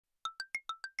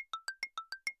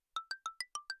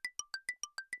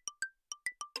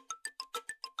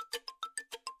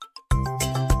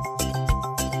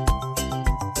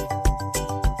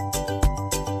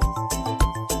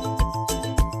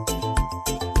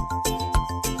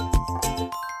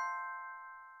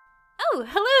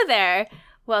Hello there.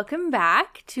 Welcome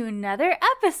back to another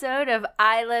episode of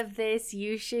I Love This,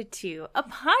 You Should Too, a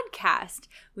podcast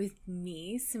with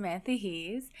me, Samantha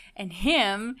Hees, and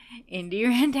him, Indy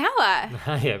Randawa.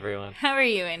 Hi, everyone. How are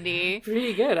you, Indy?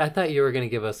 Pretty good. I thought you were going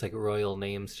to give us, like, royal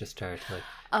names to start.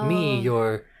 Like, me,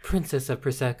 your Princess of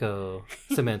Prosecco,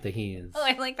 Samantha Hees. Oh,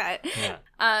 I like that. Yeah.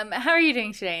 How are you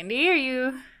doing today, Indy? Are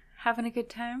you having a good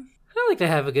time? I like to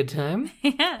have a good time.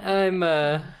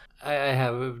 Yeah. I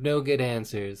have no good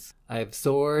answers. I have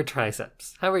sore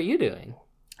triceps. How are you doing?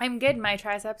 I'm good. My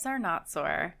triceps are not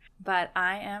sore, but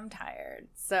I am tired.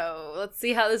 So let's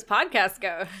see how this podcast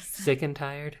goes. Sick and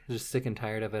tired? Just sick and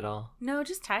tired of it all? No,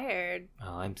 just tired.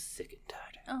 Oh, I'm sick and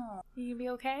tired. Oh, you be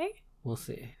okay? We'll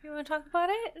see. You want to talk about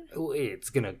it? Oh,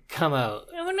 it's gonna come out.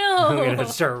 Oh, no. I'm gonna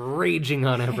start raging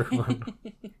on everyone.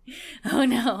 Oh,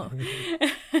 no.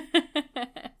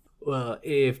 Well,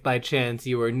 if by chance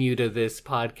you are new to this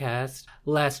podcast,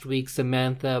 last week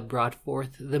Samantha brought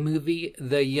forth the movie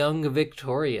The Young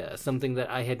Victoria, something that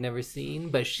I had never seen,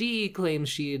 but she claims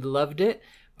she loved it.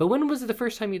 But when was the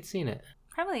first time you'd seen it?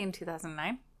 Probably in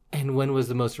 2009. And when was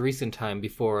the most recent time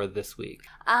before this week?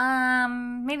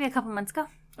 Maybe a couple months ago.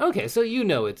 Okay, so you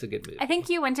know it's a good movie. I think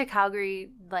you went to Calgary,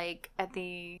 like,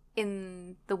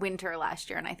 in the winter last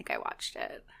year, and I think I watched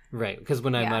it. Right, because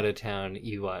when I'm out of town,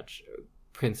 you watch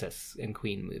princess and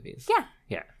queen movies. Yeah.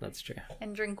 Yeah, that's true.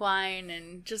 And drink wine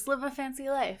and just live a fancy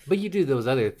life. But you do those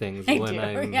other things I when do.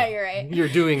 I'm... Yeah, you're right. You're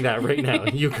doing that right now.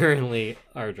 You currently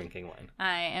are drinking wine.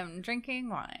 I am drinking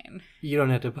wine. You don't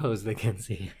have to pose, they can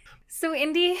see. So,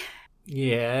 Indy,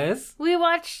 Yes? we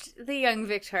watched The Young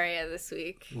Victoria this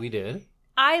week. We did.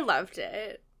 I loved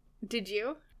it. Did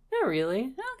you? Not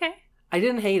really. Okay. I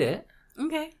didn't hate it.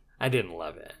 Okay. I didn't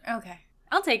love it. Okay.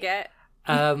 I'll take it.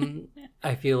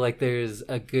 I feel like there's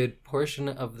a good portion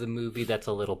of the movie that's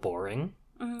a little boring.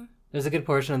 Mm-hmm. There's a good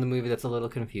portion of the movie that's a little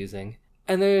confusing.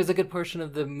 And there's a good portion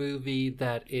of the movie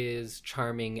that is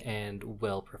charming and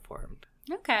well performed.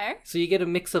 Okay. So you get a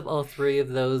mix of all three of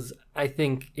those. I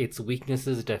think its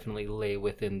weaknesses definitely lay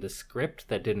within the script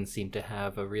that didn't seem to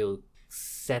have a real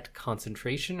set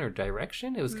concentration or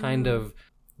direction. It was kind of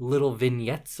little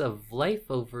vignettes of life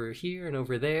over here and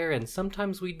over there, and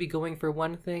sometimes we'd be going for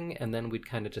one thing and then we'd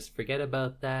kind of just forget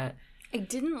about that. I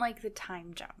didn't like the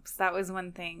time jumps. That was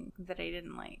one thing that I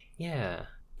didn't like. Yeah.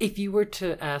 If you were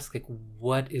to ask, like,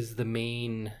 what is the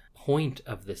main point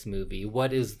of this movie?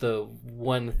 What is the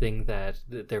one thing that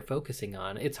they're focusing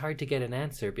on? It's hard to get an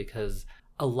answer because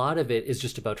a lot of it is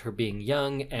just about her being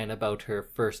young and about her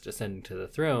first ascending to the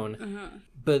throne. Mm-hmm.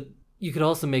 But you could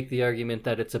also make the argument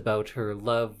that it's about her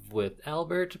love with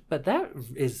Albert, but that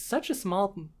is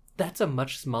that's a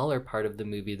much smaller part of the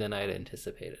movie than I'd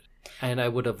anticipated. And I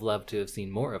would have loved to have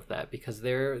seen more of that because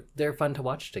they're fun to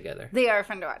watch together. They are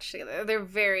fun to watch together. They're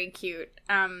very cute.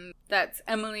 That's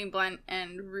Emily Blunt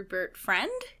and Rupert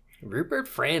Friend. Rupert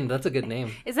Friend, that's a good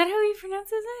name. Is that how he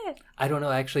pronounces it? I don't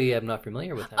know. Actually, I'm not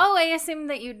familiar with him. Oh, I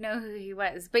assumed that you'd know who he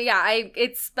was. But yeah,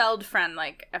 it's spelled friend,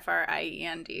 like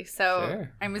Friend. So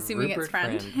sure. I'm assuming Rupert it's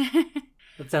friend.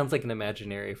 That sounds like an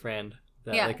imaginary friend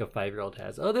that like a 5-year-old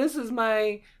has. Oh, this is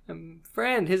my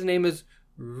friend. His name is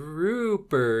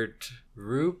Rupert.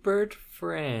 Rupert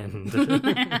Friend.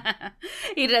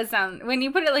 He does sound, when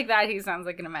you put it like that, he sounds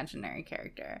like an imaginary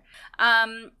character.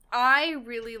 I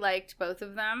really liked both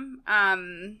of them.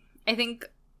 I think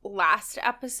last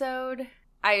episode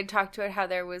I had talked about how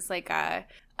there was like a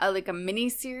mini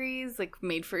series, like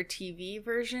made for TV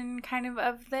version kind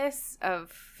of this,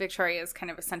 of Victoria's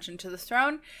kind of ascension to the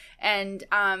throne. And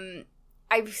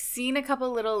I've seen a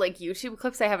couple little like YouTube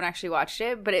clips. I haven't actually watched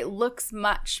it, but it looks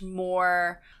much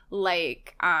more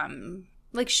like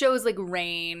shows like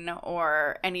Reign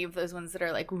or any of those ones that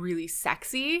are like really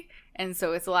sexy. And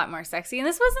so it's a lot more sexy. And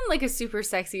this wasn't like a super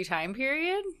sexy time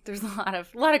period. There's a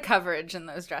lot of coverage in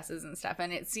those dresses and stuff.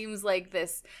 And it seems like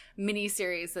this mini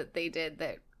series that they did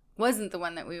that wasn't the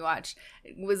one that we watched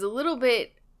was a little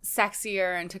bit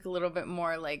sexier and took a little bit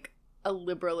more like a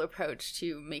liberal approach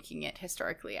to making it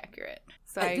historically accurate.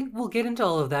 So I think we'll get into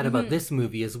all of that about this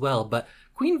movie as well. But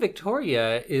Queen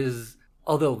Victoria is,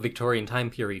 although Victorian time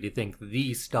period, you think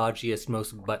the stodgiest,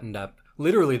 most buttoned up,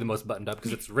 literally the most buttoned up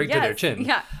because it's right to their chin.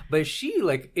 Yeah. But she,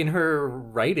 like, in her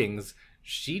writings,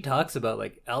 she talks about,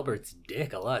 like, Albert's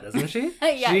dick a lot, doesn't she?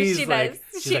 Yeah, she's she like, does.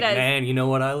 She's she like, does. Man, you know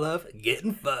what I love?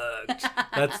 Getting fucked.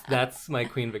 That's my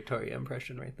Queen Victoria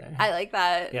impression right there. I like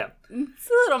that. Yeah. It's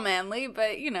a little manly,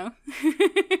 but, you know.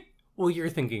 Well, you're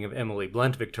thinking of Emily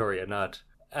Blunt Victoria, not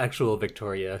actual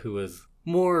Victoria, who was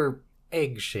more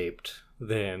egg-shaped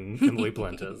than Emily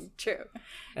Blunt is. True.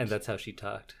 And that's how she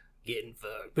talked. getting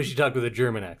fucked. But she talked with a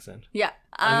German accent. Yeah.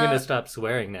 I'm going to stop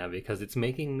swearing now because it's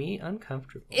making me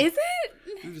uncomfortable. Is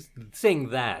it? Just saying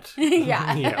that.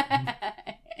 Yeah. Yeah.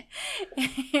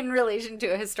 In relation to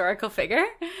a historical figure?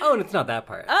 Oh, and it's not that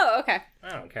part. Oh, okay. I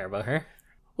don't care about her.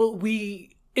 Well,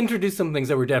 we introduced some things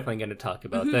that we're definitely going to talk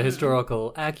about. The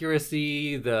historical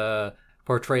accuracy, the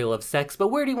portrayal of sex. But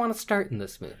where do you want to start in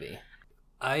this movie?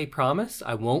 I promise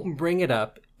I won't bring it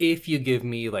up if you give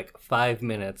me like 5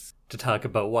 minutes to talk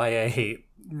about why I hate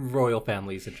royal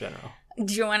families in general.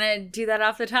 Do you want to do that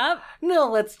off the top? No,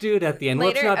 let's do it at the end.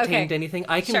 Later? Let's not Okay. taint anything.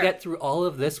 I can Sure. get through all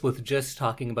of this with just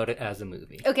talking about it as a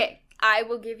movie. Okay. I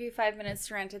will give you 5 minutes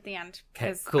to rant at the end. Okay,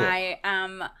 Because cool. I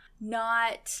am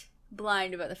not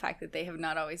blind about the fact that they have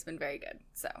not always been very good.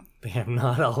 So They have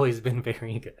not always been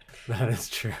very good. That is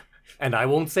true. And I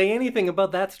won't say anything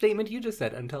about that statement you just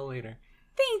said until later.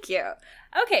 thank you.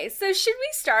 Okay, so should we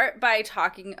start by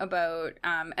talking about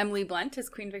Emily Blunt as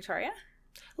Queen Victoria?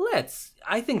 Let's.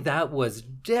 I think that was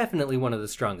definitely one of the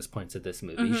strongest points of this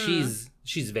movie.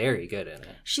 She's very good in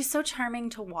it. She's so charming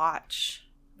to watch.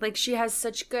 Like, she has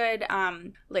such good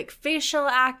like facial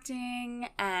acting,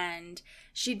 and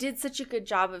she did such a good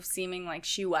job of seeming like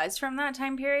she was from that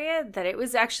time period that it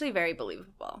was actually very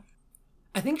believable.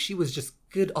 I think she was just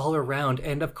good all around,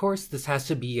 and of course this has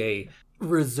to be a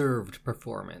reserved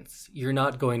performance. You're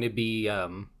not going to be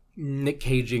Nick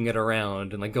Caging it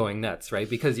around and like going nuts, right?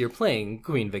 Because you're playing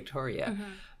Queen Victoria.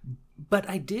 But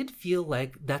I did feel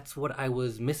like that's what I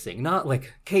was missing. Not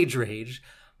like cage rage,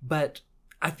 but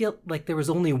I feel like there was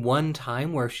only one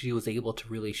time where she was able to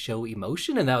really show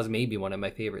emotion, and that was maybe one of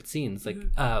my favorite scenes. Like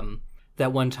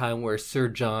that one time where Sir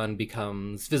John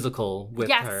becomes physical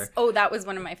with her. Yes. Oh, that was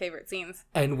one of my favorite scenes.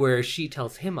 And where she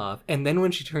tells him off, and then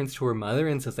when she turns to her mother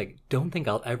and says, like, don't think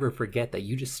I'll ever forget that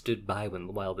you just stood by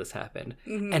while this happened.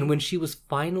 And when she was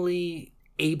finally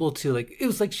able to, like, it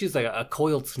was like she's like a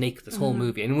coiled snake this whole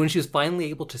movie. And when she was finally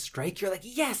able to strike, you're like,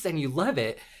 yes, and you love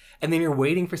it. And then you're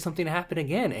waiting for something to happen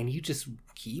again, and you just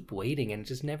keep waiting, and it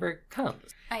just never comes.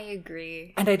 I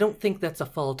agree. And I don't think that's a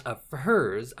fault of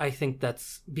hers. I think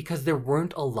that's because there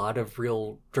weren't a lot of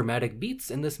real dramatic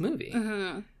beats in this movie.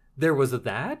 There was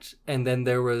that, and then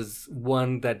there was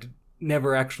one that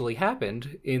never actually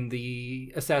happened in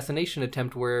the assassination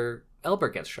attempt where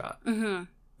Albert gets shot.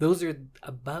 Those are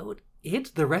about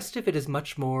it. The rest of it is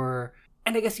much more,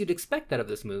 and I guess you'd expect that of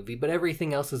this movie, but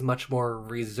everything else is much more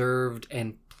reserved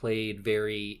and played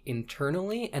very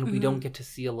internally, and we don't get to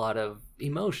see a lot of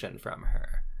emotion from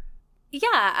her.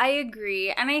 Yeah, I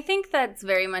agree. And I think that's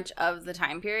very much of the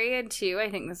time period, too. I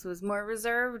think this was more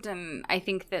reserved, and I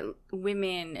think that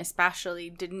women especially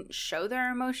didn't show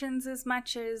their emotions as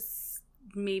much as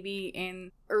maybe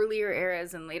in earlier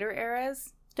eras and later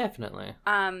eras. Definitely.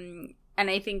 And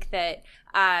I think that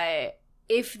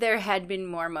if there had been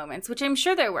more moments, which I'm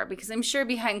sure there were, because I'm sure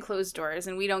behind closed doors,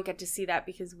 and we don't get to see that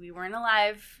because we weren't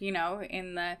alive, you know,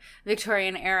 in the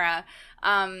Victorian era,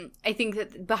 I think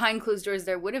that behind closed doors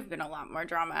there would have been a lot more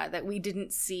drama that we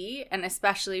didn't see, and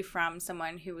especially from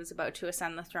someone who was about to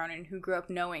ascend the throne and who grew up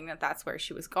knowing that that's where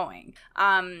she was going.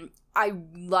 I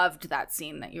loved that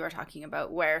scene that you were talking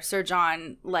about where Sir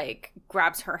John, like,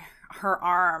 grabs her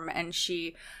arm and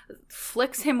she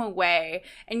flicks him away,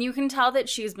 and you can tell that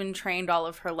she's been trained all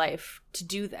of her life to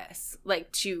do this,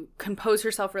 like, to compose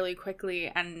herself really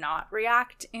quickly and not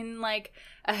react in like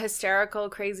a hysterical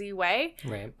crazy way,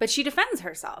 Right. but she defends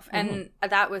herself, and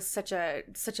that was such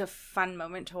a fun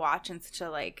moment to watch, and such a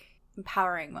like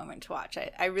empowering moment to watch.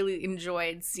 I really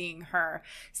enjoyed seeing her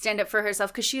stand up for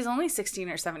herself, because she's only 16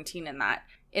 or 17 in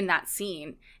that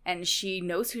scene, and she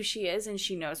knows who she is and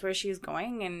she knows where she's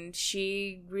going, and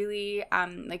she really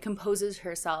like composes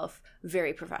herself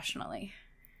very professionally.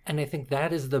 And I think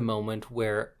that is the moment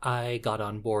where I got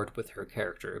on board with her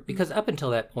character, because up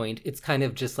until that point, it's kind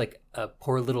of just like a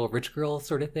poor little rich girl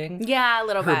sort of thing. Yeah, a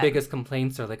little Her bit. biggest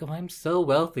complaints are like, oh, I'm so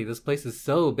wealthy. This place is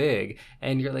so big.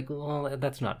 And you're like, well,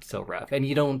 that's not so rough. And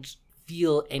you don't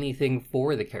feel anything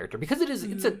for the character, because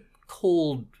it's a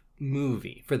cold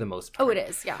movie for the most part. Oh, it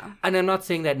is, yeah. And I'm not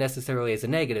saying that necessarily as a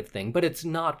negative thing, but it's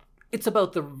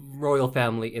about the royal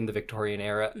family in the Victorian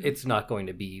era. It's not going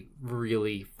to be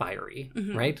really fiery,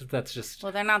 right? That's just...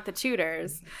 Well, they're not the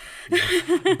Tudors.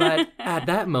 But at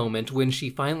that moment, when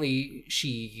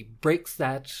she breaks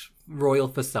that royal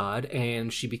facade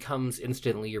and she becomes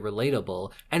instantly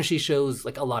relatable, and she shows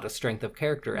like a lot of strength of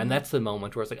character, and that's the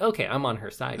moment where it's like, okay, I'm on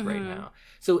her side right now.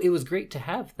 So it was great to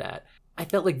have that. I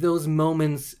felt like those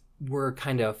moments were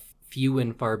kind of few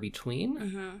and far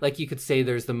between. Like, you could say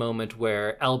there's the moment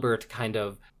where Albert kind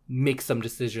of makes some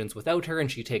decisions without her,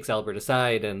 and she takes Albert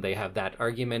aside and they have that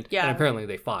argument. Yeah. And apparently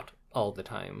they fought all the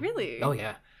time. Really? Oh,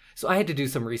 yeah. So I had to do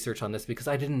some research on this because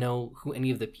I didn't know who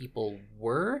any of the people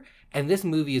were. And this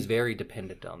movie is very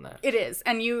dependent on that. It is.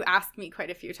 And you asked me quite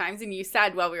a few times, and you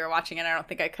said while we were watching it, I don't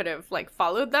think I could have like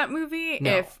followed that movie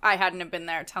if I hadn't have been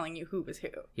there telling you who was who.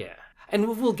 Yeah. And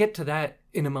we'll get to that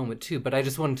in a moment too. But I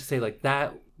just wanted to say like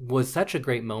that was such a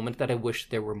great moment that I wish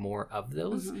there were more of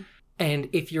those. Mm-hmm. And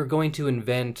if you're going to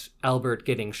invent Albert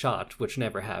getting shot, which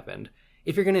never happened,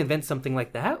 if you're going to invent something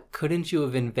like that, couldn't you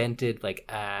have invented like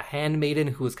a handmaiden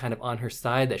who was kind of on her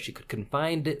side that she could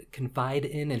confide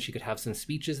in and she could have some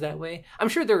speeches that way? I'm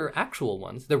sure there were actual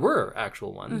ones.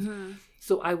 Mm-hmm.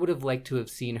 So I would have liked to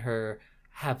have seen her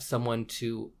have someone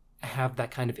to have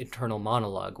that kind of internal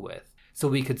monologue with. So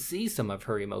we could see some of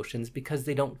her emotions because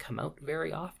they don't come out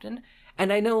very often.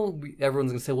 And I know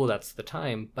everyone's going to say, well, that's the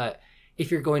time. But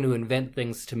if you're going to invent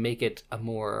things to make it a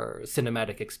more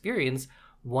cinematic experience,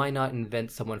 why not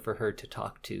invent someone for her to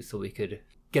talk to so we could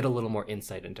get a little more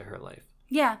insight into her life?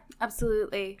 Yeah,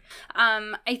 absolutely.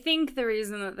 I think the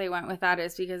reason that they went with that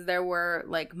is because there were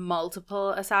like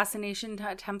multiple assassination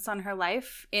attempts on her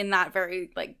life in that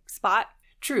very like spot.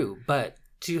 True, but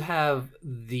to have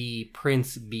the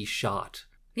prince be shot.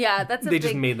 Yeah, they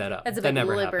just made that up. That's a big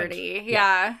liberty. Happened.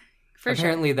 Yeah, for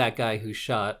Apparently sure. That guy who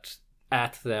shot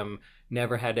at them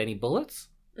never had any bullets.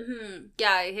 Mm-hmm.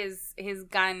 Yeah, his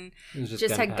gun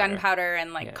just had gunpowder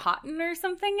and like cotton or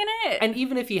something in it. And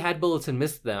even if he had bullets and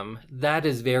missed them, that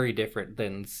is very different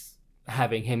than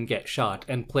having him get shot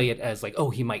and play it as like, oh,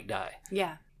 he might die.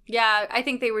 Yeah. Yeah, I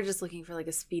think they were just looking for like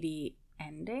a speedy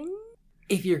ending.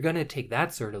 If you're going to take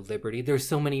that sort of liberty, there's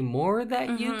so many more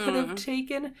that you could have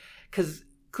taken. Because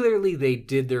clearly they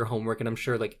did their homework, and I'm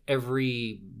sure like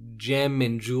every gem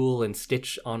and jewel and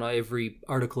stitch on every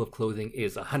article of clothing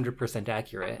is 100%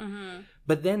 accurate. Mm-hmm.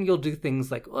 But then you'll do things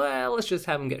like, well, let's just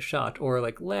have him get shot. Or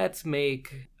like, let's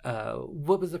make,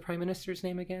 what was the Prime Minister's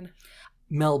name again?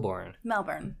 Melbourne.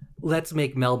 Let's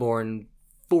make Melbourne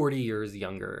 40 years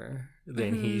younger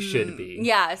than he should be.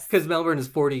 Yes. Because Melbourne is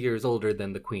 40 years older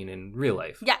than the Queen in real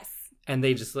life. Yes. And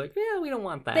they just like, yeah, we don't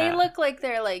want that. They look like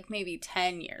they're like maybe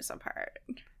 10 years apart.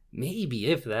 Maybe,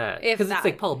 if that. Because it's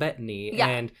like Paul Bettany,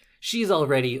 and she's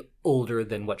already older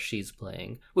than what she's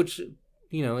playing, which,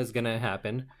 you know, is going to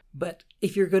happen. But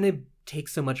if you're going to take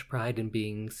so much pride in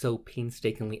being so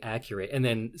painstakingly accurate and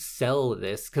then sell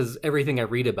this, because everything I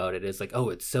read about it is like, oh,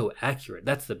 it's so accurate.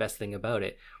 That's the best thing about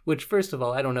it. Which, first of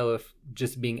all, I don't know if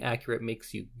just being accurate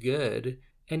makes you good.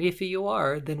 And if you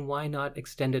are, then why not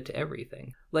extend it to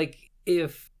everything? Like,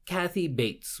 if Kathy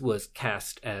Bates was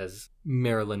cast as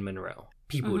Marilyn Monroe,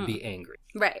 people would be angry.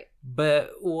 Right.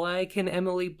 But why can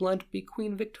Emily Blunt be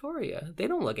Queen Victoria? They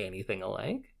don't look anything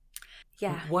alike.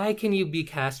 Yeah. Why can you be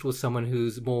cast with someone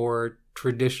who's more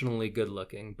traditionally good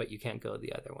looking, but you can't go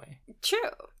the other way? True.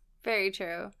 Very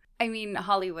true. I mean,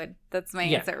 Hollywood, that's my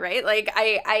answer, right? Like,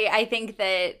 I think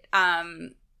that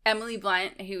Emily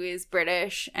Blunt, who is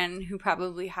British and who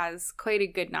probably has quite a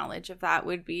good knowledge of that,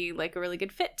 would be like a really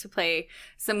good fit to play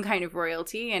some kind of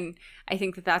royalty. And I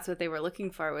think that that's what they were looking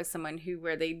for, was someone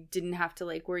where they didn't have to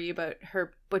like worry about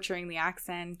her butchering the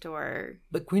accent or...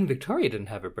 But Queen Victoria didn't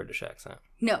have a British accent.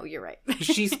 No, you're right.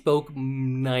 She spoke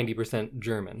 90%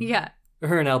 German. Yeah.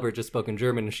 Her and Albert just spoke in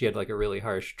German, and she had like a really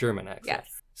harsh German accent.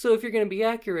 Yes. So if you're going to be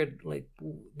accurate, like,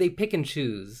 they pick and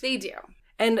choose. They do.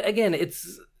 And again,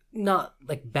 it's not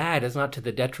like bad, it's not to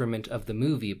the detriment of the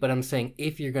movie, but I'm saying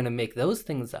if you're going to make those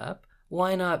things up,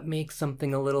 why not make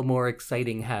something a little more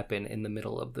exciting happen in the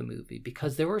middle of the movie?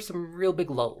 Because there were some real big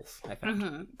lulls, I found.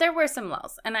 Mm-hmm. There were some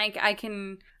lulls, and I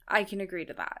can agree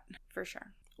to that for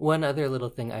sure. One other little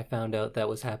thing I found out that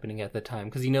was happening at the time,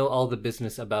 because you know all the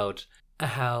business about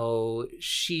how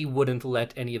she wouldn't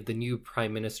let any of the new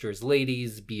prime minister's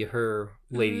ladies be her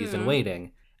ladies in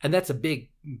waiting. And that's a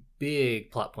big, big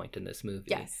plot point in this movie.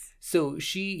 Yes. So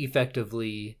she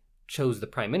effectively chose the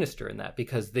prime minister in that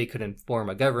because they couldn't form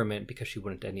a government because she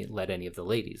wouldn't let any of the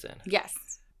ladies in. Yes.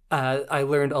 I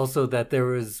learned also that there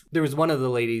was one of the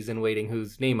ladies in waiting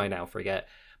whose name I now forget,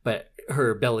 but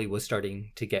her belly was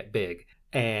starting to get big.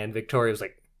 And Victoria was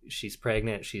like, she's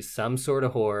pregnant, she's some sort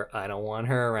of whore, I don't want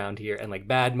her around here, and like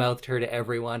bad-mouthed her to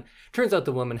everyone. Turns out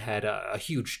the woman had a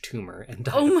huge tumor and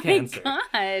died of cancer. Oh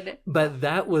my God. But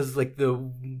that was like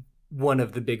one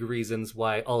of the big reasons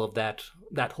why all of that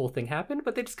whole thing happened,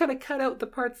 but they just kind of cut out the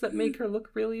parts that make her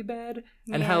look really bad,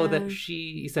 and how that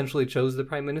she essentially chose the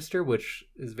prime minister, which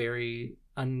is very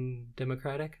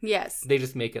undemocratic. Yes. They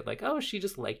just make it like, oh, she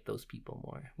just liked those people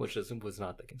more, which was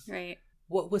not the case. Right.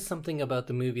 What was something about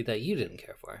the movie that you didn't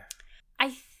care for?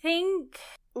 I think,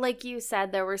 like you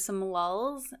said, there were some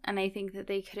lulls, and I think that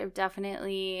they could have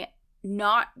definitely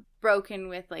not broken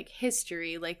with like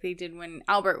history like they did when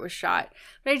Albert was shot.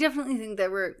 But I definitely think there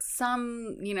were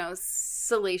some, you know,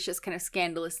 salacious kind of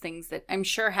scandalous things that I'm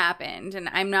sure happened. And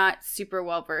I'm not super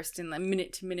well versed in the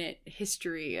minute to minute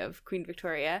history of Queen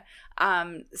Victoria.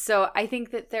 So I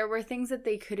think that there were things that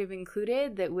they could have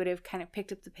included that would have kind of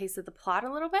picked up the pace of the plot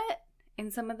a little bit in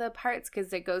some of the parts,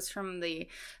 because it goes from the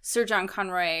Sir John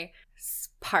Conroy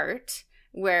part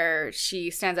where she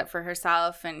stands up for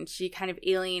herself and she kind of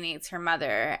alienates her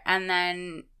mother, and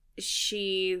then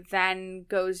she then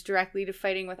goes directly to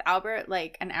fighting with Albert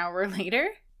like an hour later.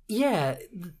 Yeah,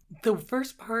 the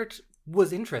first part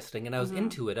was interesting, and I was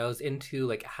into it. I was into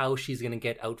like how she's gonna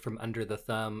get out from under the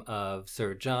thumb of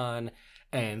Sir John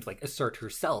and like assert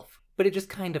herself, but it just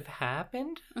kind of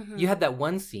happened. You had that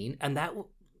one scene, and that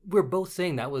we're both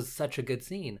saying that was such a good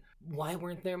scene. Why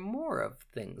weren't there more of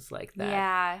things like that?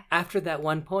 Yeah. After that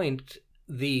one point,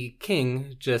 the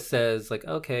king just says like,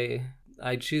 okay,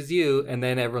 I choose you. And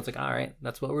then everyone's like, all right,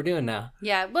 that's what we're doing now.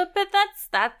 Yeah, but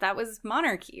that was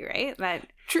monarchy,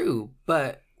 right? True,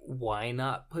 but why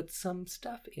not put some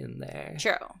stuff in there?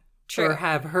 True. Or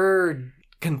have her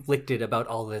conflicted about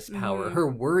all this power, her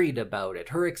worried about it,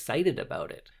 her excited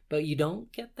about it. But you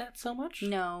don't get that so much?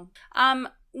 No.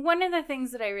 One of the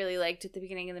things that I really liked at the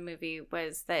beginning of the movie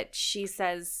was that she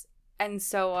says, and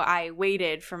so I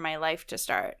waited for my life to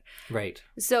start. Right.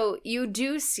 So you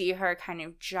do see her kind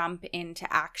of jump into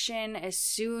action as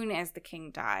soon as the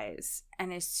king dies,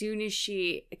 and as soon as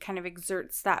she kind of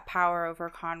exerts that power over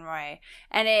Conroy.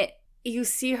 And you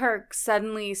see her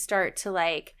suddenly start to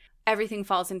like, everything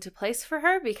falls into place for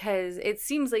her, because it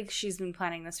seems like she's been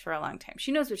planning this for a long time.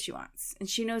 She knows what she wants, and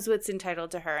she knows what's entitled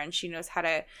to her, and she knows how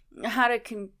to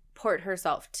comport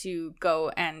herself to go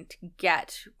and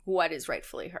get what is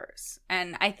rightfully hers.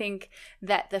 And I think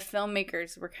that the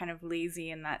filmmakers were kind of lazy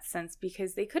in that sense,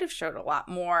 because they could have showed a lot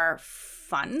more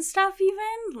fun stuff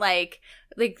even. Like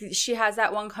she has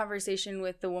that one conversation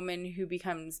with the woman who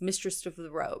becomes mistress of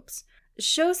the robes.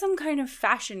 Show some kind of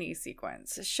fashion-y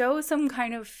sequence. Show some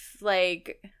kind of,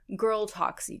 like, girl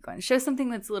talk sequence. Show something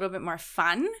that's a little bit more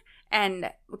fun and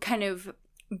kind of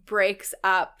breaks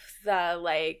up the,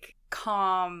 like,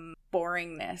 calm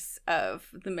boringness of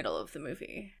the middle of the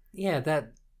movie. Yeah,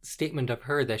 that statement of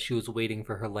her that she was waiting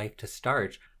for her life to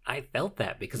start, I felt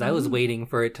that because I was waiting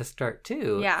for it to start,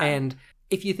 too. Yeah. And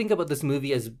if you think about this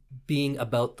movie as being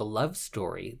about the love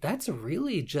story, that's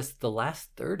really just the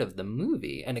last third of the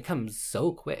movie, and it comes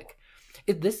so quick.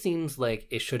 This seems like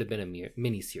it should have been a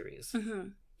miniseries.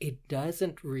 It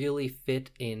doesn't really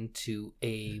fit into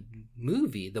a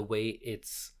movie the way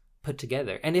it's put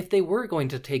together. And if they were going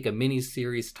to take a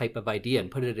miniseries type of idea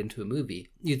and put it into a movie,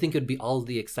 you'd think it would be all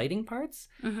the exciting parts,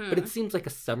 but it seems like a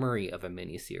summary of a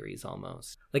miniseries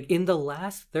almost. Like in the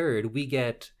last third, we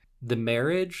get the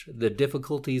marriage, the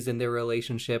difficulties in their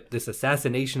relationship, this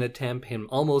assassination attempt, him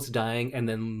almost dying, and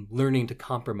then learning to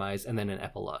compromise, and then an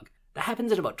epilogue. That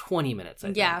happens in about 20 minutes, I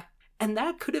think. Yeah. And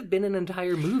that could have been an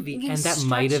entire movie, and that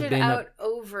might have been out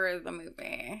over the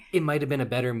movie. It might have been a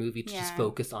better movie to just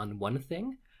focus on one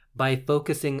thing. By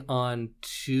focusing on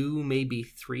 2, maybe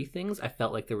 3 things, I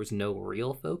felt like there was no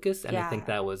real focus, and I think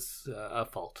that was a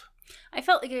fault. I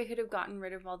felt like I could have gotten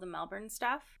rid of all the Melbourne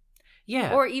stuff.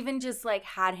 Yeah. Or even just like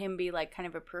had him be like kind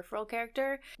of a peripheral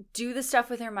character. Do the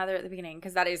stuff with her mother at the beginning,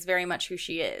 because that is very much who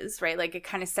she is, right? Like it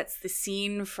kind of sets the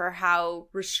scene for how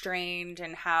restrained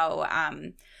and how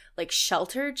like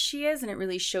sheltered she is, and it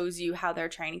really shows you how they're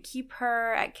trying to keep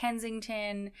her at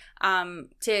Kensington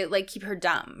to like keep her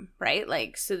dumb, right?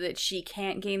 Like so that she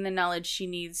can't gain the knowledge she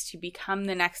needs to become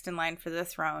the next in line for the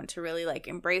throne, to really like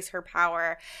embrace her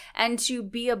power and to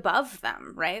be above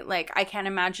them, right? Like I can't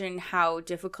imagine how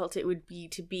difficult it would be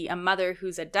to be a mother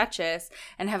who's a duchess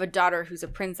and have a daughter who's a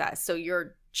princess. So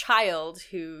your child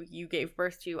who you gave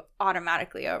birth to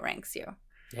automatically outranks you.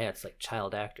 Yeah, it's like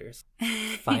child actors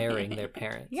firing their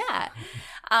parents. Yeah.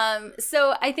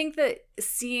 So I think that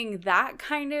seeing that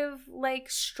kind of like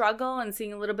struggle and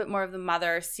seeing a little bit more of the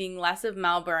mother, seeing less of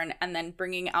Melbourne, and then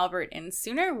bringing Albert in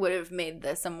sooner would have made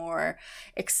this a more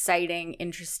exciting,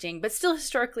 interesting, but still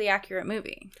historically accurate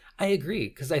movie. I agree,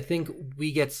 because I think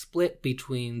we get split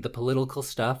between the political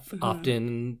stuff,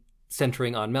 often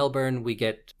centering on Melbourne. We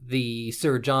get the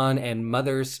Sir John and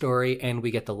mother's story, and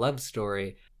we get the love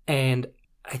story. And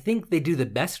I think they do the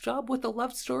best job with the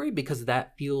love story, because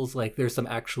that feels like there's some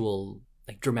actual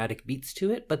like dramatic beats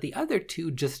to it, but the other 2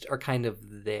 just are kind of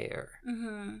there.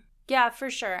 Yeah,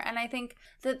 for sure. And I think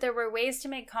that there were ways to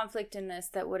make conflict in this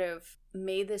that would have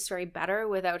made the story better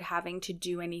without having to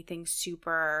do anything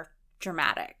super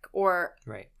dramatic or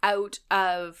out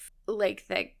of like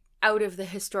the out of the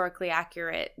historically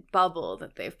accurate bubble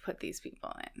that they've put these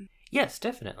people in. Yes,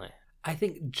 definitely. I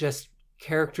think just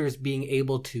characters being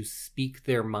able to speak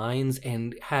their minds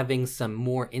and having some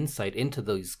more insight into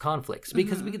those conflicts,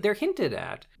 because they're hinted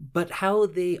at, but how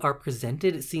they are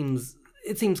presented, it seems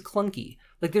clunky.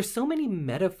 Like, there's so many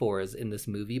metaphors in this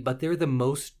movie, but they're the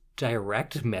most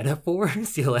direct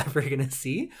metaphors you're ever gonna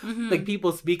see. Like,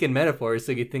 people speak in metaphors,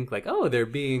 so you think like, oh, they're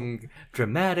being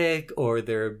dramatic or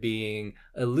they're being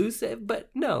elusive, but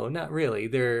no, not really.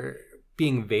 They're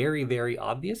being very, very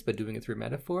obvious, but doing it through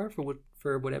metaphor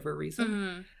for whatever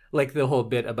reason. Like the whole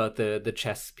bit about the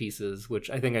chess pieces, which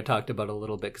I think I talked about a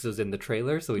little bit because it was in the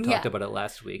trailer, so we talked about it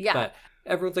last week. Yeah. But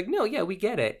everyone's like, no, yeah, we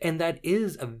get it. And that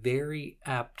is a very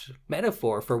apt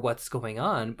metaphor for what's going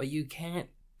on, but you can't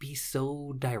be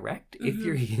so direct if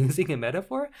you're using a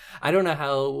metaphor. I don't know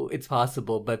how it's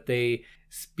possible, but they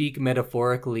speak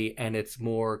metaphorically and it's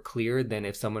more clear than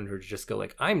if someone were to just go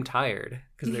like, I'm tired.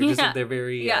 Because they're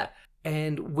very...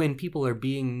 And when people are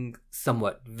being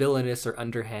somewhat villainous or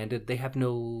underhanded, they have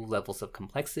no levels of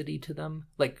complexity to them.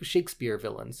 Like, Shakespeare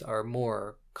villains are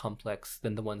more complex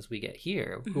than the ones we get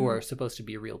here, who are supposed to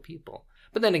be real people.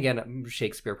 But then again,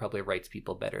 Shakespeare probably writes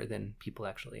people better than people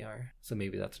actually are. So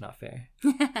maybe that's not fair.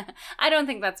 I don't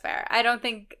think that's fair. I don't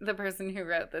think the person who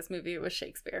wrote this movie was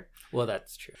Shakespeare. Well,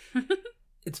 that's true.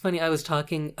 It's funny, I was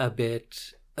talking a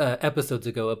bit episodes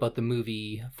ago about the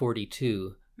movie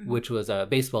 42, which was a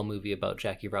baseball movie about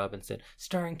Jackie Robinson,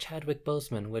 starring Chadwick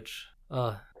Boseman, which,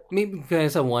 maybe can I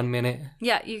just have 1 minute?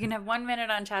 Yeah, you can have 1 minute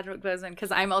on Chadwick Boseman,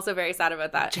 because I'm also very sad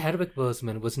about that. Chadwick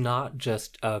Boseman was not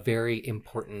just a very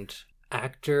important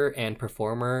actor and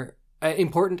performer,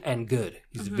 important and good.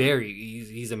 He's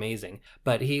he's amazing.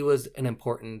 But he was an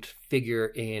important figure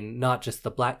in not just the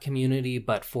Black community,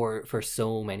 but for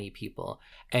so many people.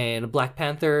 And Black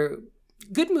Panther,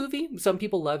 good movie. Some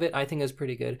people love it. I think it's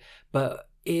pretty good. But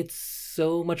it's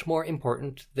so much more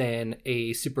important than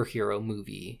a superhero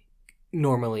movie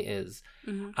normally is.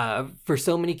 For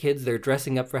so many kids, they're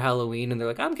dressing up for Halloween and they're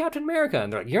like, I'm Captain America.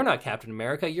 And they're like, you're not Captain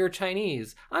America, you're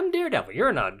Chinese. I'm Daredevil.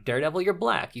 You're not Daredevil, you're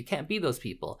Black. You can't be those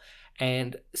people.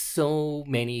 And so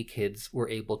many kids were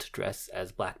able to dress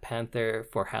as Black Panther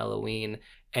for Halloween.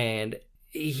 And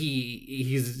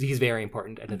he's very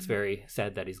important, and it's very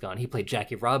sad that he's gone. He played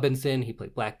Jackie Robinson, he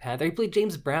played Black Panther, he played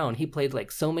James Brown, he played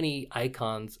like so many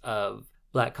icons of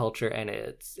Black culture, and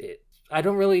I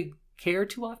don't really care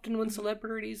too often when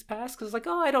celebrities pass, because like,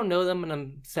 oh, I don't know them, and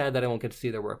I'm sad that I won't get to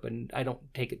see their work, but I don't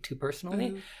take it too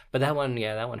personally. But that one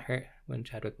hurt when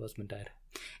Chadwick Boseman died.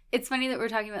 It's funny that we're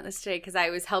talking about this today, because I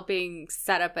was helping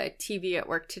set up a TV at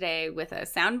work today with a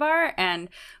soundbar, and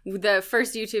the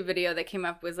first YouTube video that came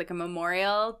up was like a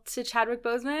memorial to Chadwick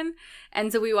Boseman,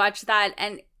 and so we watched that,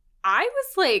 and I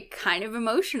was like kind of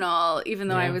emotional, even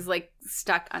though I was like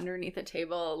stuck underneath a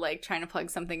table, like trying to plug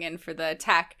something in for the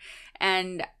tech,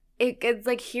 and it's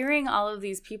like hearing all of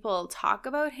these people talk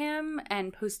about him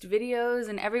and post videos,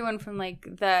 and everyone from like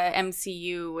the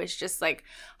MCU was just like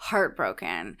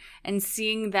heartbroken, and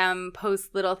seeing them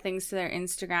post little things to their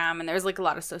Instagram, and there was like a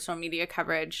lot of social media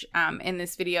coverage in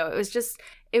this video.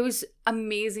 It was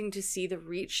amazing to see the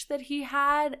reach that he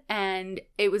had, and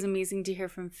it was amazing to hear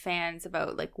from fans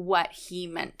about like what he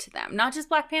meant to them. Not just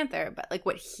Black Panther, but like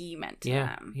what he meant to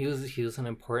them. He was an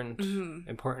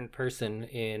important person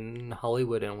in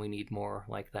Hollywood, and we need more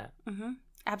like that.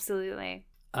 Absolutely.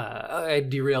 I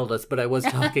derailed us, but I was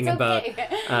talking about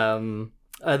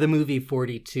the movie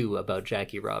 42 about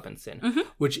Jackie Robinson,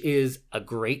 which is a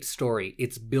great story.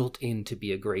 It's built in to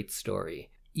be a great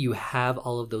story. You have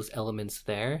all of those elements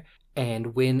there,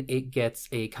 and when it gets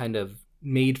a kind of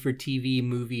made-for-TV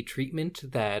movie treatment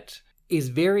that is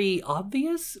very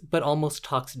obvious, but almost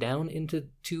talks down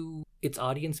to its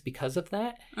audience because of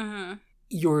that,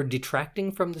 you're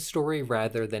detracting from the story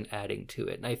rather than adding to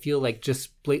it. And I feel like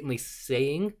just blatantly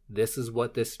saying, this is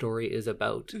what this story is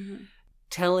about,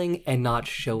 telling and not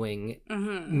showing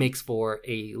makes for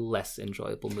a less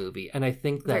enjoyable movie. And I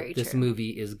think that this movie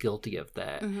is guilty of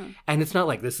that. And it's not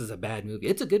like this is a bad movie.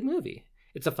 It's a good movie.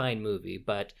 It's a fine movie,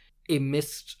 but it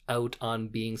missed out on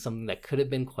being something that could have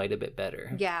been quite a bit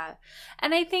better. Yeah.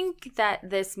 And I think that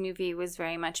this movie was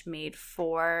very much made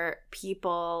for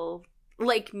people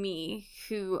like me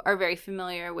who are very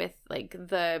familiar with like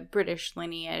the British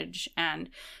lineage and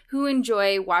who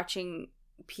enjoy watching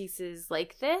pieces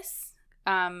like this.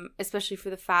 Especially for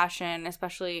the fashion,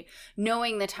 especially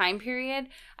knowing the time period.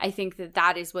 I think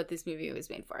that is what this movie was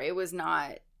made for. It was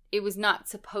not it was not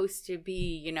supposed to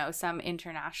be, you know, some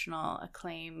international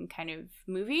acclaim kind of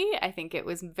movie. I think it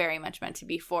was very much meant to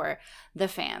be for the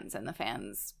fans, and the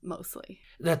fans mostly.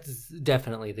 That's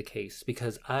definitely the case,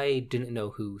 because I didn't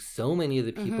know who so many of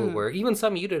the people were. Even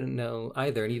some you didn't know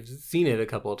either, and you've seen it a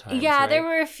couple of times. Yeah, right? there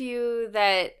were a few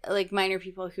that, like, minor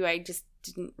people who I just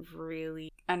didn't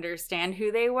really understand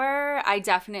who they were. I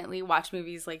definitely watch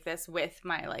movies like this with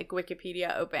my, like,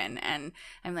 Wikipedia open, and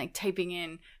I'm, like, typing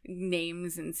in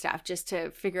names and stuff just to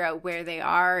figure out where they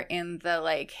are in the,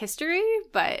 like, history,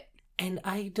 but... And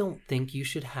I don't think you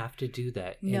should have to do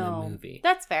that in a movie.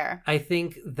 That's fair. I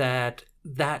think that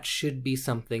should be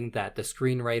something that the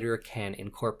screenwriter can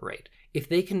incorporate. If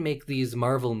they can make these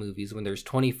Marvel movies when there's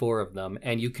 24 of them,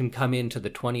 and you can come into the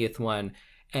 20th one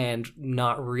and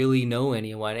not really know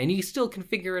anyone, and you still can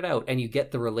figure it out, and you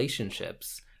get the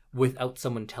relationships without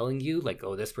someone telling you, like,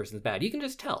 oh, this person's bad. You can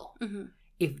just tell. Mm-hmm.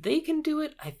 If they can do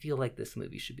it, I feel like this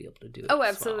movie should be able to do it. Oh,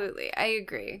 absolutely. Well. I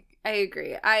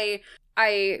agree.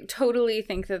 I totally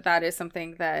think that is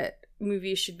something that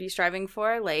movies should be striving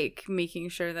for, like making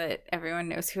sure that everyone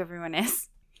knows who everyone is.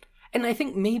 And I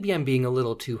think maybe I'm being a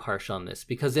little too harsh on this,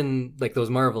 because in, like, those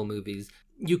Marvel movies,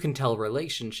 you can tell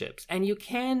relationships, and you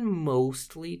can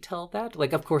mostly tell that.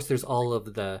 Like, of course, there's all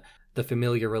of the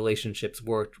familiar relationships,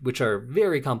 which are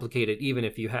very complicated, even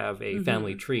if you have a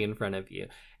family tree in front of you.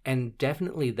 And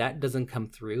definitely that doesn't come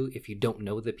through if you don't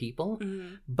know the people.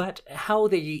 Mm-hmm. But how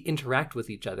they interact with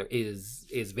each other is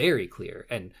very clear,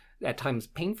 and at times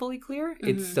painfully clear. Mm-hmm.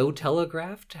 It's so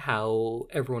telegraphed how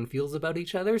everyone feels about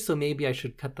each other. So maybe I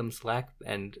should cut them slack,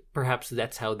 and perhaps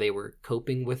that's how they were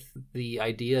coping with the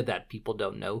idea that people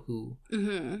don't know who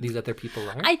these other people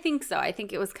are. I think so. I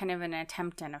think it was kind of an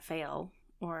attempt and a fail.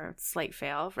 Or slight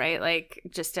fail, right? Like,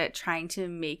 just at trying to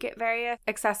make it very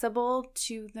accessible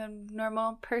to the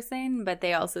normal person. But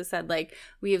they also said, like,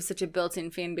 we have such a built-in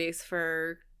fan base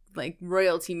for, like,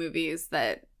 royalty movies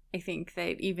that I think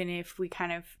that even if we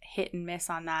kind of hit and miss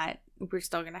on that, we're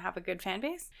still going to have a good fan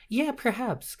base. Yeah,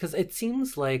 perhaps. Because it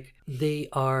seems like they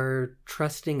are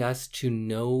trusting us to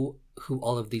know who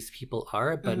all of these people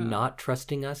are, but not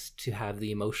trusting us to have the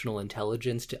emotional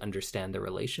intelligence to understand the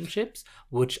relationships,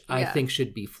 which I think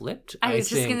should be flipped. I was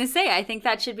just going to say, I think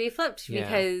that should be flipped,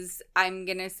 because I'm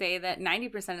going to say that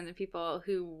 90% of the people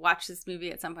who watch this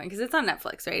movie at some point, because it's on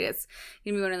Netflix, right? It's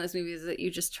going to be one of those movies that you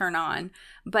just turn on.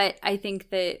 But I think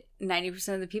that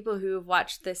 90% of the people who have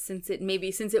watched this since it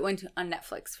went on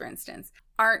Netflix, for instance,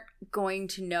 aren't going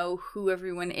to know who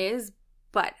everyone is,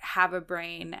 but have a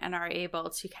brain and are able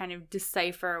to kind of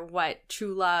decipher what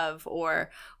true love or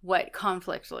what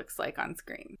conflict looks like on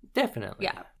screen. Definitely.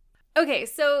 Yeah. Okay,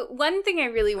 so one thing I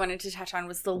really wanted to touch on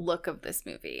was the look of this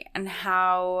movie, and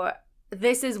how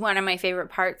this is one of my favorite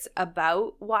parts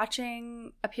about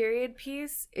watching a period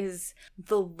piece is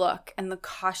the look and the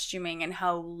costuming and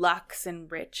how luxe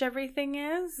and rich everything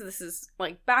is. This is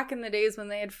like back in the days when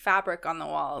they had fabric on the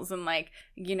walls, and, like,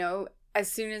 you know, as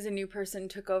soon as a new person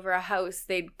took over a house,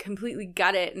 they'd completely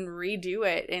gut it and redo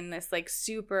it in this, like,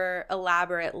 super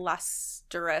elaborate,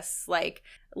 lustrous,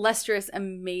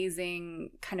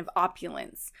 amazing kind of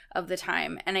opulence of the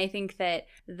time. And I think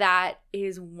that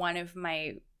is one of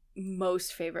my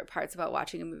most favorite parts about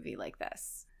watching a movie like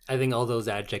this. I think all those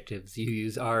adjectives you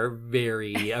use are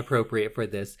very appropriate for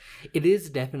this. It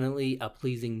is definitely a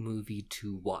pleasing movie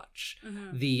to watch.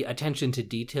 Mm-hmm. The attention to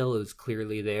detail is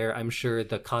clearly there. I'm sure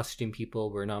the costume people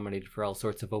were nominated for all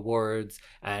sorts of awards,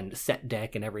 and set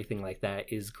deck and everything like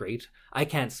that is great. I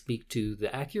can't speak to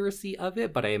the accuracy of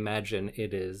it, but I imagine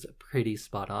it is pretty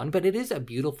spot on. But it is a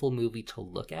beautiful movie to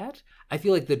look at. I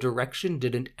feel like the direction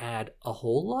didn't add a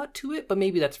whole lot to it, but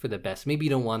maybe that's for the best. Maybe you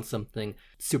don't want something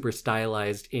super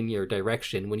stylized in your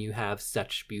direction when you have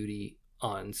such beauty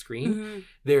on screen.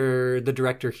 Mm-hmm. The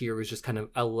director here was just kind of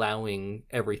allowing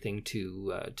everything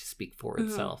to speak for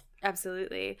itself.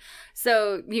 Absolutely.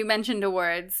 So you mentioned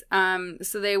awards.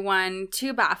 So they won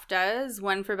 2 BAFTAs,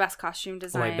 one for Best Costume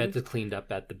Design. Oh, I bet they cleaned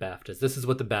up at the BAFTAs. This is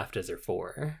what the BAFTAs are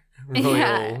for.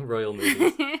 Royal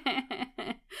movies.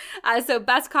 So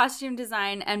Best Costume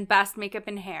Design and Best Makeup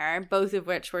and Hair, both of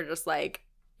which were just, like,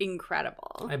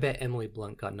 incredible. I bet Emily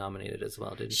Blunt got nominated as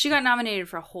well, didn't she? She got nominated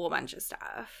for a whole bunch of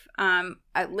stuff.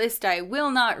 A list I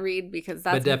will not read because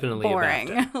that's definitely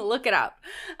boring. Look it up.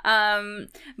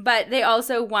 But they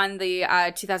also won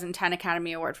the 2010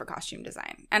 Academy Award for Costume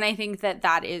Design. And I think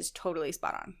that is totally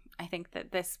spot on. I think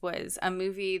that this was a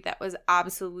movie that was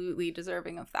absolutely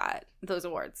deserving of those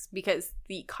awards, because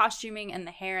the costuming and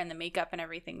the hair and the makeup and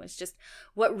everything was just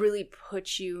what really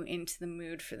put you into the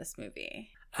mood for this movie.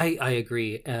 I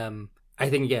agree. I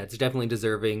think, it's definitely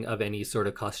deserving of any sort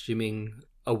of costuming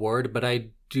award, but I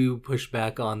do push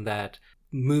back on that.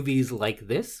 Movies like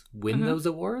this win those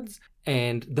awards,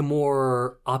 and the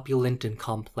more opulent and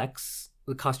complex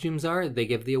the costumes are, they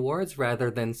give the awards,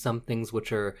 rather than some things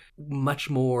which are much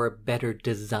more better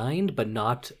designed but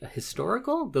not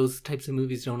historical. Those types of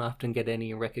movies don't often get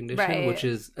any recognition, which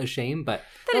is a shame. But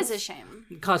that is a shame.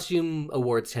 Costume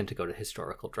awards tend to go to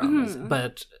historical dramas,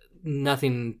 but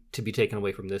nothing to be taken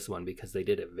away from this one because they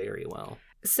did it very well.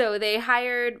 So they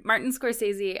hired Martin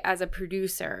Scorsese as a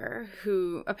producer,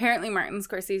 who apparently Martin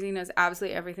Scorsese knows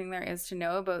absolutely everything there is to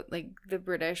know about like the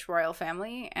British royal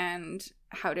family and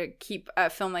how to keep a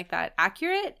film like that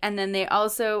accurate. And then they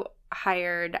also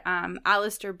hired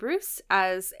Alistair Bruce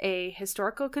as a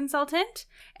historical consultant.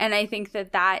 And I think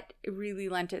that really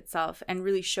lent itself and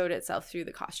really showed itself through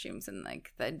the costumes and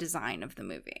like the design of the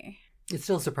movie. It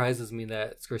still surprises me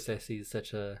that Scorsese is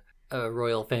such a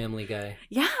royal family guy.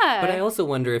 Yeah. But I also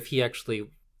wonder if he actually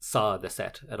saw the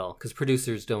set at all, because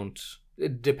producers don't...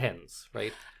 It depends,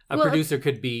 right? A producer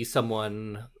could be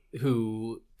someone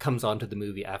who comes onto the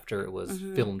movie after it was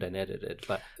filmed and edited,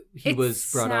 but he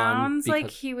was brought on... It sounds like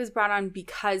he was brought on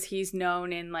because he's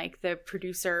known in like the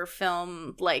producer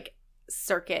film like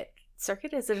circuit.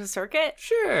 Circuit? Is it a circuit?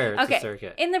 Sure, it's a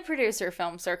circuit. In the producer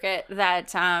film circuit,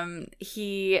 that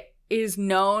he is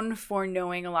known for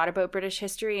knowing a lot about British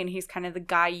history, and he's kind of the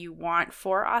guy you want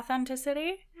for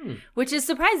authenticity, which is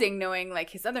surprising knowing like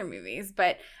his other movies.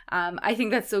 But I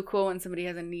think that's so cool when somebody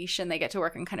has a niche and they get to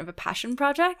work on kind of a passion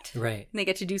project. Right. And they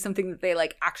get to do something that they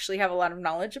like actually have a lot of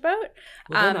knowledge about.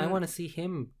 Well, then I want to see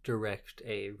him direct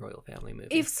a royal family movie.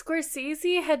 If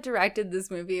Scorsese had directed this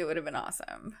movie, it would have been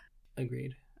awesome.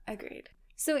 Agreed.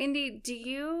 So, Indy, do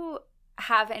you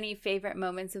have any favorite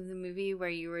moments of the movie where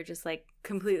you were just like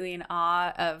completely in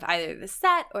awe of either the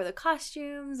set or the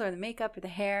costumes or the makeup or the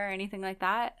hair or anything like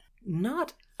that?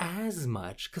 Not as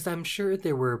much, because I'm sure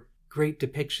there were great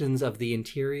depictions of the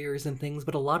interiors and things,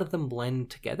 but a lot of them blend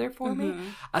together for me.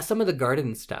 Some of the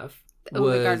garden stuff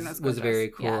was very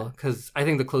cool, because I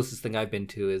think the closest thing I've been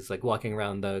to is like walking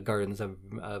around the gardens of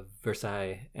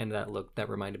Versailles, and that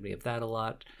reminded me of that a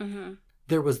lot.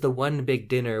 There was the one big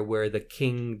dinner where the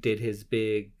king did his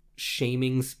big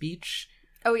shaming speech.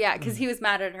 Oh, yeah, because he was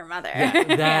mad at her mother.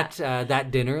 Yeah,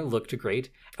 that dinner looked great.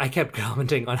 I kept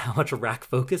commenting on how much rack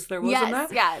focus there was on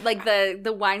that. Yeah, like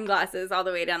the wine glasses all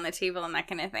the way down the table and that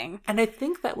kind of thing. And I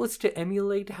think that was to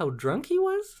emulate how drunk he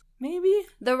was, maybe?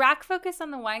 The rack focus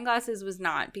on the wine glasses was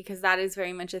not, because that is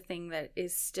very much a thing that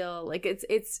is still, like,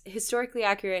 it's historically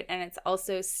accurate, and it's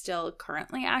also still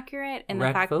currently accurate. In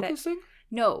the fact focusing? That...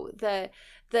 No,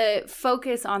 the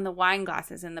focus on the wine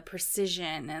glasses and the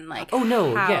precision and like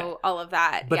all of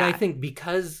that. But I think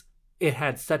because it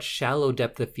had such shallow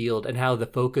depth of field and how the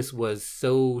focus was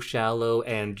so shallow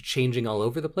and changing all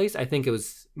over the place, I think it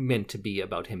was meant to be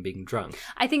about him being drunk.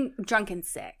 I think drunk and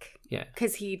sick. Yeah.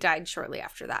 Because he died shortly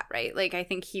after that, right? Like, I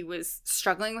think he was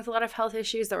struggling with a lot of health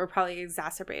issues that were probably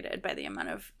exacerbated by the amount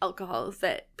of alcohol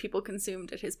that people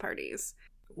consumed at his parties.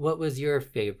 What was your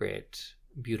favorite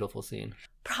beautiful scene?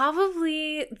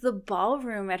 Probably the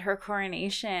ballroom at her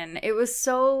coronation. It was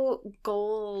so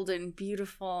gold and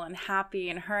beautiful and happy,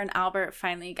 and her and Albert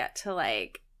finally get to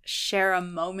like share a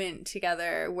moment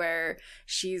together where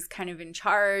she's kind of in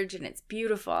charge, and it's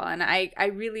beautiful. And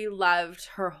I really loved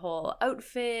her whole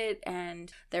outfit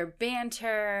and their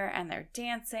banter and their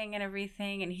dancing and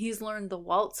everything, and he's learned the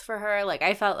waltz for her. Like,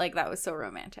 I felt like that was so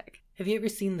romantic. Have you ever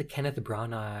seen the Kenneth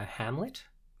Branagh Hamlet?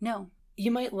 No. You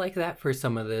might like that for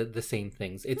some of the same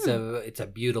things. It's a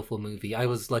beautiful movie. I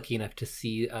was lucky enough to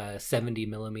see a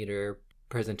 70mm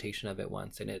presentation of it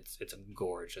once, and it's a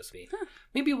gorgeous movie.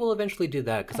 Maybe we'll eventually do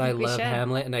that, because I love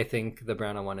Hamlet, and I think the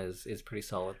Branagh one is pretty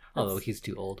solid. Although he's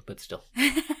too old, but still.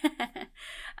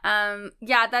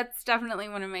 Yeah, that's definitely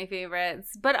one of my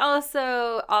favorites. But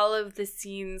also all of the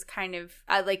scenes kind of,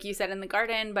 like you said, in the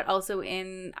garden, but also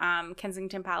in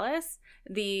Kensington Palace,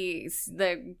 the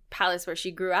palace where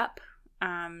she grew up.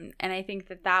 And I think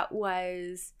that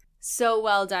was so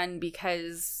well done,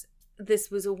 because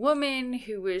this was a woman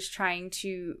who was trying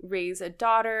to raise a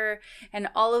daughter, and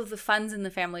all of the funds in the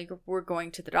family were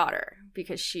going to the daughter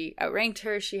because she outranked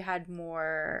her. She had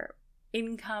more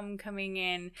income coming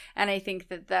in, and I think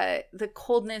that the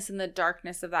coldness and the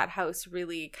darkness of that house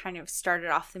really kind of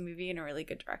started off the movie in a really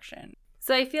good direction.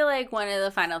 So I feel like one of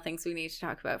the final things we need to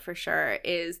talk about for sure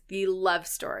is the love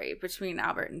story between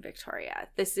Albert and Victoria.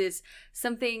 This is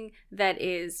something that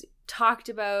is talked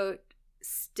about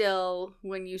still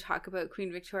when you talk about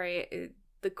Queen Victoria.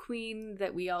 the queen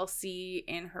that we all see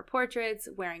in her portraits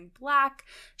wearing black.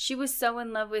 She was so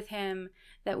in love with him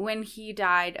that when he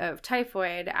died of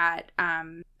typhoid at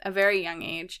a very young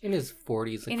age, in his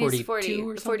 40s, like in 42 his 40,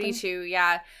 or something? 42,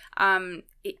 yeah,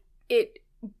 it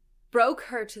broke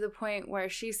her to the point where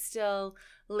she still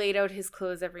laid out his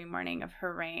clothes every morning of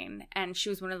her reign, and she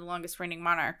was one of the longest reigning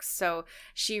monarchs, so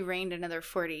she reigned another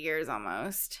 40 years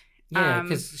almost. Yeah,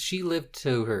 because she lived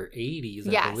to her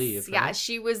 80s, I believe. Right? Yeah,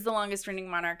 she was the longest reigning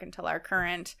monarch until our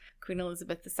current Queen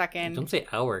Elizabeth II. Don't say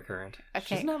our current.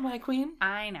 Okay. She's not my queen.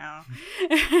 I know.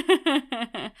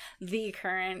 The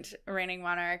current reigning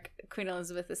monarch, Queen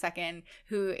Elizabeth II,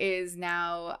 who is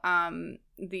now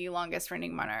the longest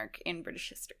reigning monarch in British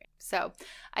history. So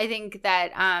I think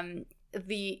that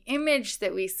the image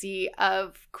that we see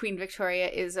of Queen Victoria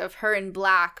is of her in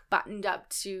black, buttoned up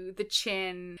to the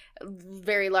chin,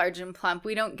 very large and plump.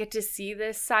 We don't get to see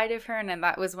this side of her, and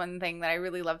that was one thing that I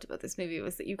really loved about this movie,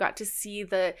 was that you got to see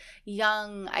the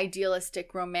young,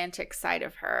 idealistic, romantic side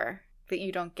of her that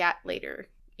you don't get later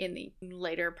in the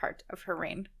later part of her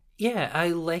reign. Yeah, I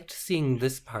liked seeing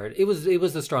this part. It was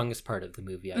the strongest part of the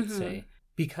movie, I'd say,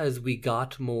 because we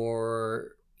got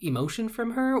more emotion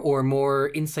from her, or more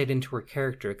insight into her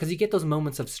character, because you get those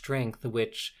moments of strength,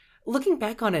 which, looking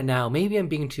back on it now, maybe I'm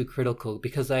being too critical,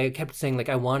 because I kept saying, like,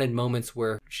 I wanted moments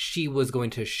where she was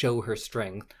going to show her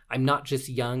strength. I'm not just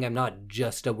young, I'm not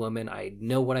just a woman, I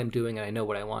know what I'm doing and I know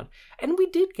what I want. And we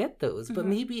did get those, but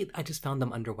maybe I just found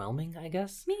them underwhelming, I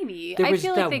guess. Maybe. I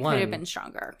feel like they could have been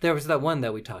stronger. There was that one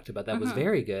that we talked about that was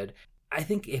very good. I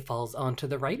think it falls onto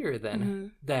the writer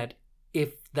then, that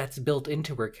if that's built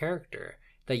into her character,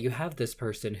 that you have this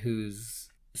person who's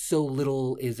so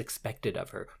little is expected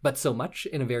of her, but so much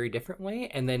in a very different way,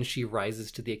 and then she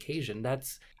rises to the occasion.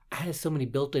 That's has so many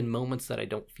built-in moments that I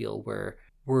don't feel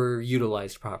were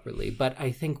utilized properly. But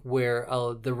I think where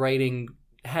the writing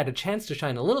had a chance to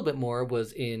shine a little bit more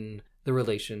was in the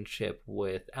relationship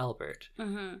with Albert.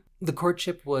 The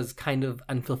courtship was kind of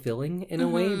unfulfilling in a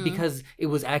way, because it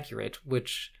was accurate,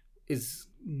 which is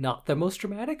not the most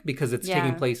dramatic, because it's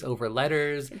taking place over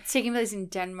letters. It's taking place in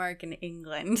Denmark and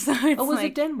England. So it's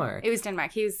it Denmark? It was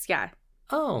Denmark. He was,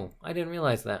 Oh, I didn't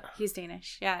realize that. He's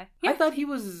Danish, yeah. I thought he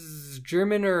was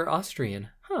German or Austrian.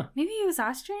 Huh. Maybe he was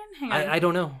Austrian? Hang on. I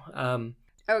don't know.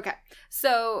 Okay.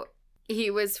 So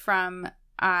he was from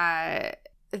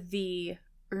the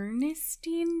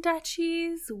Ernestine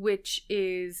Duchies, which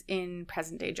is in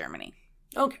present-day Germany.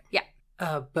 Okay. Yeah.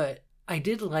 But I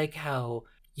did like how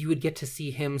you would get to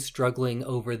see him struggling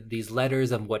over these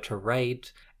letters of what to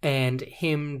write, and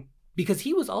him, because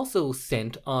he was also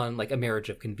sent on like a marriage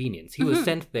of convenience. He was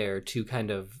sent there to kind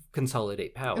of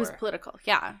consolidate power. It was political,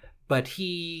 yeah. But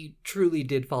he truly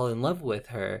did fall in love with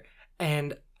her,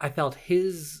 and I felt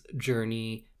his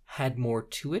journey had more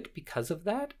to it because of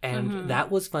that, and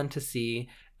that was fun to see.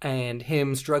 And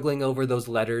him struggling over those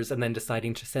letters and then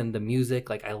deciding to send the music,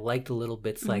 like, I liked little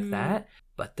bits like that,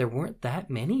 but there weren't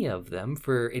that many of them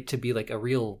for it to be like a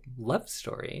real love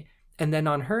story. And then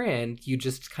on her end, you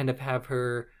just kind of have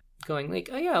her going like,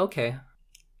 oh yeah, okay.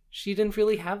 She didn't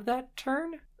really have that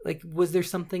turn. Like, was there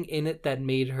something in it that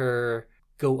made her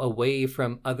go away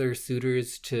from other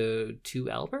suitors to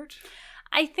Albert?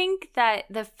 I think that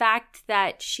the fact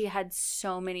that she had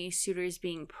so many suitors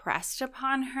being pressed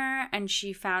upon her and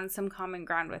she found some common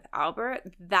ground with Albert,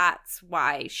 that's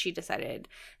why she decided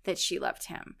that she loved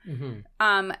him.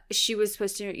 She was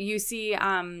supposed to, you see,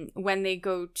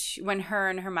 when her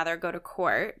and her mother go to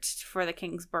court for the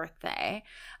king's birthday,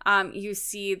 you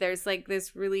see there's like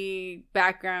this really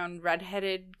background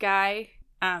redheaded guy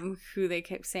who they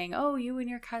kept saying, oh, you and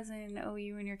your cousin, oh,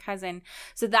 you and your cousin.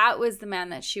 So that was the man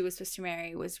that she was supposed to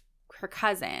marry, was her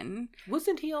cousin.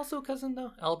 Wasn't he also a cousin,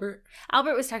 though, Albert?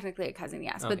 Albert was technically a cousin,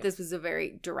 yes, okay. But this was a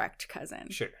very direct cousin.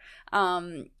 Sure.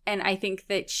 And I think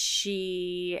that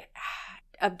she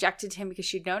objected to him because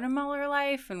she'd known him all her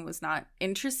life and was not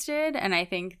interested. And I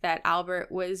think that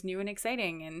Albert was new and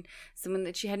exciting and someone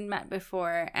that she hadn't met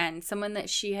before and someone that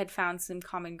she had found some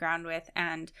common ground with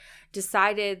and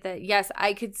decided that, yes,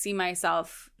 I could see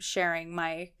myself sharing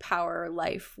my power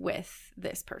life with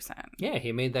this person. Yeah,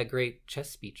 he made that great chess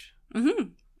speech.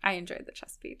 I enjoyed the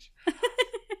chess speech.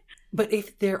 But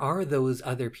if there are those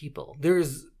other people,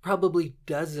 there's probably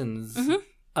dozens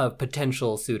of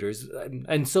potential suitors,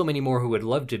 and so many more who would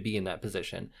love to be in that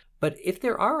position. But if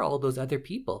there are all those other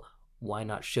people, why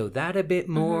not show that a bit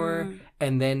more?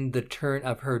 And then the turn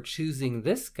of her choosing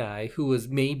this guy, who was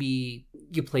maybe,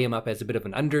 you play him up as a bit of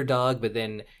an underdog, but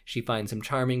then she finds him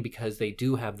charming because they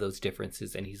do have those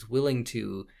differences, and he's willing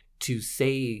to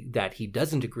say that he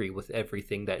doesn't agree with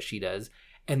everything that she does.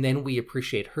 And then we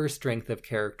appreciate her strength of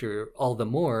character all the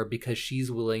more because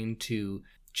she's willing to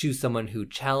choose someone who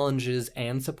challenges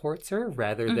and supports her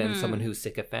rather than someone who's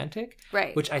sycophantic.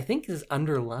 Right. Which I think is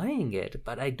underlying it,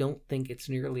 but I don't think it's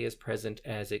nearly as present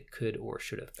as it could or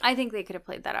should have been. I think they could have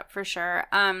played that up for sure.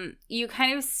 You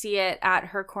kind of see it at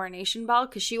her coronation ball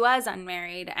because she was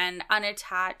unmarried and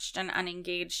unattached and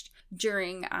unengaged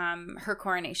during her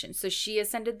coronation. So she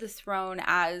ascended the throne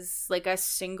as like a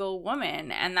single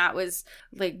woman, and that was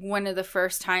like one of the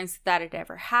first times that had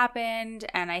ever happened.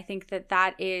 And I think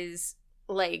that is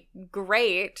like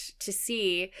great to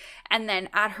see. And then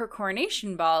at her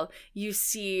coronation ball, you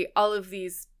see all of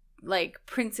these like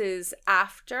princes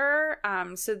after,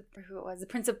 so who it was, the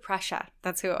Prince of Prussia,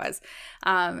 that's who it was,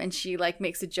 and she like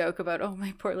makes a joke about, oh,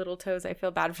 my poor little toes, I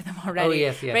feel bad for them already. Oh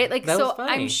yes, yeah, right, like that so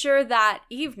I'm sure that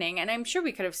evening, and I'm sure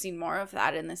we could have seen more of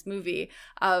that in this movie,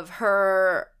 of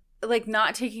her like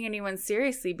not taking anyone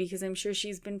seriously, because I'm sure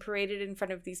she's been paraded in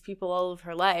front of these people all of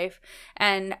her life.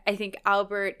 And I think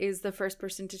Albert is the first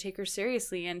person to take her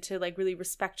seriously and to like really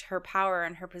respect her power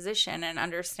and her position and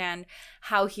understand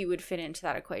how he would fit into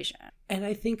that equation. And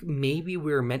I think maybe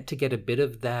we're meant to get a bit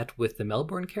of that with the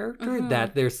Melbourne character,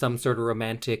 that there's some sort of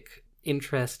romantic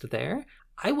interest there.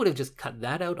 I would have just cut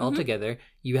that out altogether.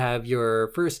 You have your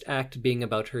first act being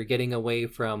about her getting away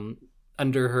from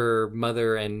under her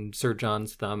mother and Sir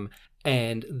John's thumb,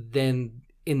 and then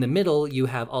in the middle you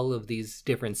have all of these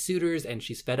different suitors and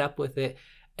she's fed up with it,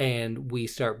 and we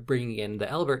start bringing in the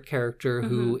Albert character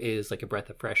who is like a breath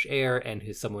of fresh air and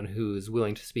who's someone who's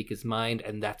willing to speak his mind,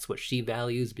 and that's what she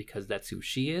values because that's who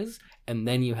she is. And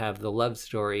then you have the love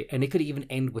story, and it could even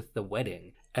end with the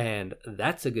wedding, and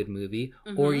that's a good movie.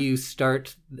 Or you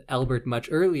start Albert much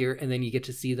earlier and then you get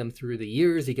to see them through the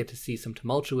years, you get to see some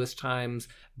tumultuous times,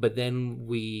 but then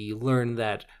we learn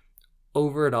that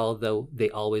over it all, though, they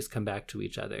always come back to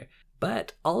each other.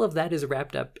 But all of that is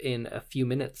wrapped up in a few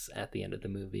minutes at the end of the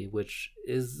movie, which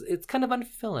it's kind of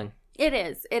unfulfilling. It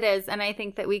is. And I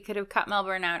think that we could have cut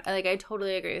Melbourne out. Like, I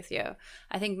totally agree with you.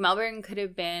 I think Melbourne could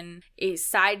have been a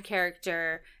side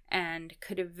character and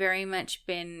could have very much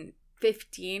been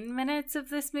 15 minutes of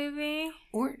this movie.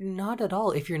 Or not at all.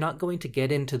 If you're not going to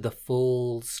get into the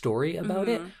full story about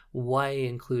it, why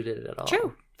include it at all?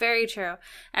 True. Very true.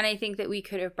 And I think that we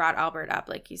could have brought Albert up,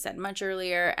 like you said, much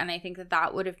earlier. And I think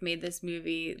that would have made this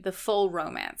movie the full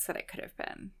romance that it could have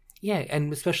been. Yeah,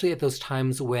 and especially at those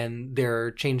times when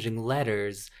they're changing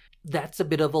letters, that's a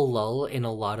bit of a lull in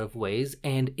a lot of ways.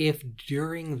 And if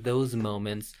during those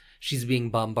moments she's being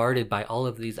bombarded by all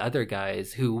of these other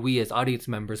guys who we as audience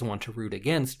members want to root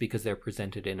against because they're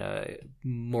presented in a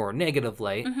more negative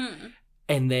light,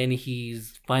 and then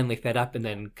he's finally fed up and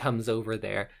then comes over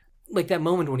there, like that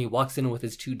moment when he walks in with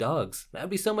his two dogs, that would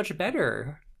be so much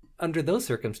better under those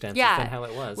circumstances than how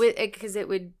it was. Because it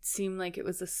would seem like it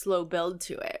was a slow build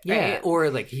to it, right? Yeah,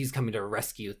 or like he's coming to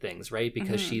rescue things, right?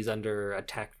 Because she's under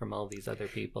attack from all these other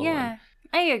people. Yeah,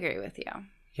 I agree with you.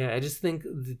 Yeah, I just think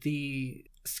the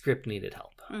script needed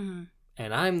help.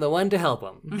 And I'm the one to help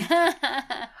them.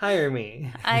 Hire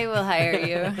me. I will hire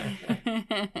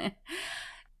you.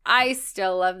 I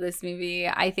still love this movie.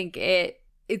 I think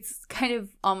it's kind of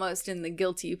almost in the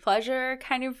guilty pleasure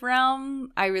kind of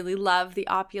realm. I really love the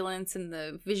opulence and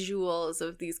the visuals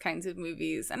of these kinds of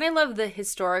movies. And I love the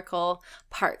historical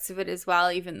parts of it as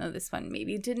well, even though this one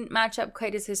maybe didn't match up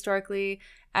quite as historically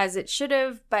as it should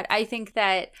have. But I think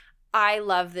that I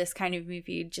love this kind of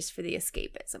movie just for the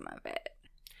escapism of it.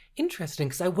 Interesting,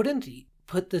 because I wouldn't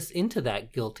put this into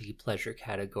that guilty pleasure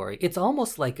category. It's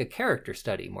almost like a character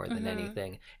study more than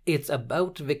anything. It's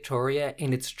about Victoria,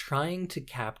 and it's trying to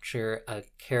capture a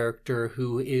character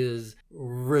who is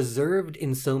reserved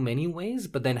in so many ways,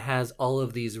 but then has all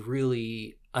of these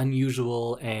really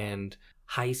unusual and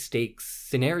high-stakes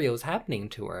scenarios happening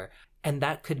to her. And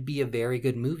that could be a very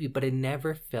good movie, but it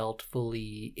never felt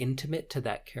fully intimate to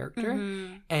that character.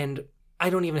 And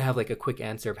I don't even have like a quick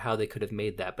answer of how they could have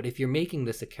made that. But if you're making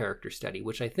this a character study,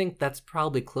 which I think that's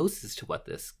probably closest to what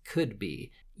this could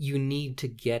be, you need to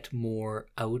get more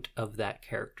out of that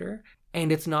character. And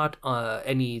it's not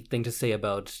anything to say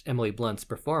about Emily Blunt's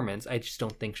performance. I just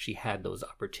don't think she had those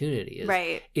opportunities.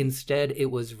 Right. Instead,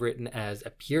 it was written as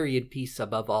a period piece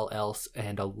above all else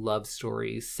and a love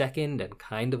story second and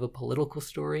kind of a political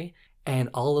story. And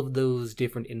all of those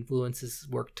different influences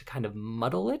work to kind of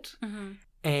muddle it.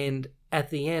 And at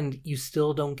the end, you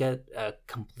still don't get a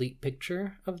complete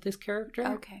picture of this character.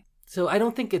 Okay. So I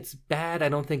don't think it's bad. I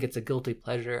don't think it's a guilty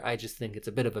pleasure. I just think it's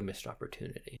a bit of a missed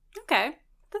opportunity. Okay.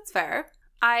 That's fair.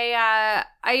 I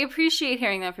appreciate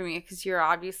hearing that from you because you're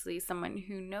obviously someone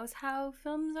who knows how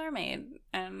films are made.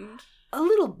 And A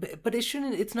little bit, but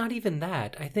it's not even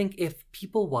that. I think if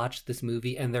people watch this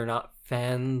movie and they're not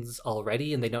fans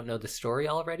already and they don't know the story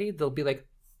already, they'll be like,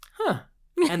 huh.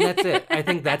 And that's it. I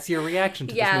think that's your reaction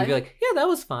to this movie. Like, yeah, that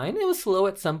was fine. It was slow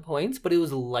at some points, but it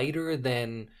was lighter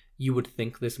than you would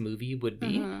think this movie would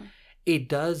be. Mm-hmm. It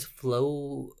does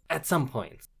flow at some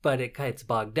points, but it gets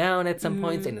bogged down at some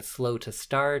points and it's slow to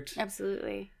start.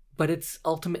 Absolutely. But it's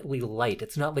ultimately light.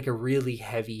 It's not like a really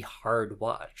heavy, hard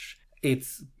watch.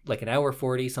 It's like an hour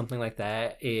 40, something like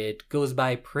that. It goes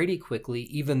by pretty quickly,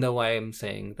 even though I am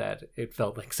saying that it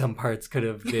felt like some parts could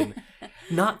have been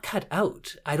not cut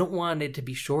out. I don't want it to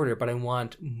be shorter, but I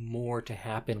want more to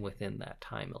happen within that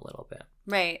time a little bit.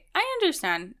 Right. I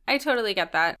understand. I totally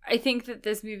get that. I think that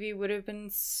this movie would have been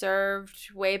served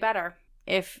way better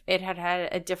if it had had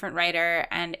a different writer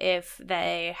and if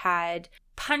they had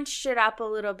punched it up a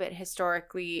little bit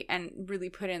historically and really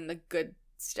put in the good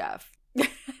stuff. I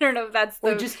don't know if that's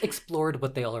or just explored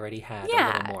what they already had a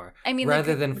little more. I mean,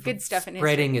 rather like than good stuff in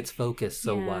spreading history. its focus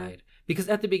so wide. Because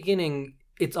at the beginning,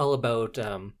 it's all about,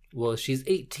 well, she's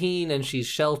 18 and she's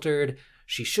sheltered.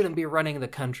 She shouldn't be running the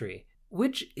country,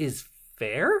 which is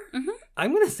fair. Mm-hmm.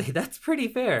 I'm going to say that's pretty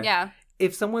fair. Yeah.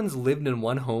 If someone's lived in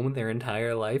one home their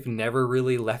entire life, never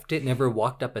really left it, never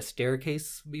walked up a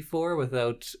staircase before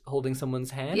without holding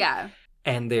someone's hand. Yeah.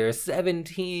 And they're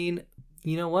 17,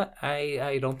 you know what?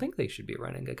 I don't think they should be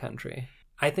running a country.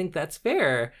 I think that's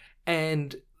fair.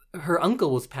 And her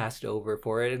uncle was passed over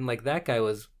for it. And like that guy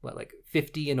was, what, like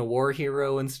 50 and a war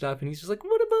hero and stuff. And he's just like,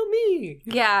 what about me?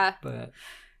 Yeah. But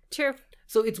true.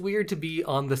 So it's weird to be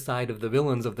on the side of the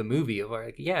villains of the movie. Of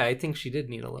like, yeah, I think she did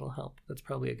need a little help. That's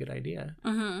probably a good idea.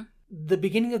 Mm-hmm. The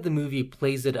beginning of the movie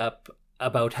plays it up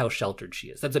about how sheltered she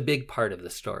is. That's a big part of the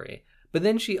story. But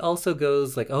then she also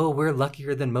goes like, oh, we're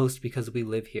luckier than most because we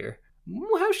live here.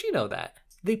 How's she know that?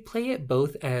 They play it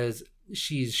both as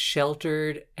she's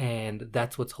sheltered and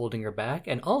that's what's holding her back.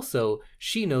 And also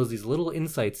she knows these little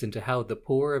insights into how the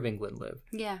poor of England live.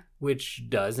 Yeah. Which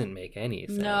doesn't make any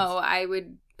sense. No, I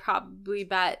would probably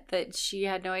bet that she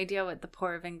had no idea what the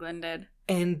poor of England did.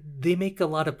 And they make a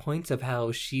lot of points of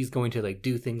how she's going to like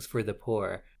do things for the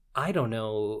poor. I don't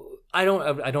know. I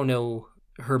don't know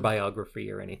her biography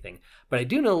or anything, but I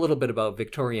do know a little bit about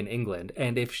Victorian England,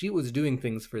 and if she was doing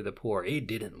things for the poor, it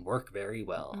didn't work very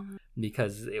well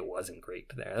because it wasn't great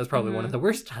there. That was probably one of the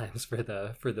worst times for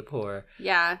the poor.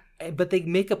 Yeah. But they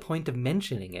make a point of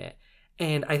mentioning it.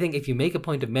 And I think if you make a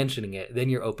point of mentioning it, then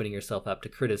you're opening yourself up to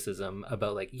criticism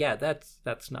about like, yeah,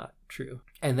 that's not true.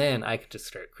 And then I could just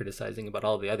start criticizing about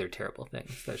all the other terrible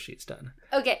things that she's done.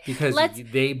 Okay. Because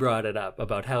they brought it up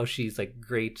about how she's like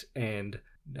great and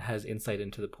has insight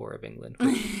into the poor of England.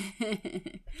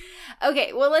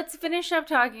 Okay, well, let's finish up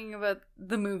talking about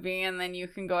the movie and then you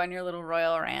can go on your little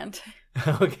royal rant.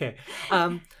 Okay.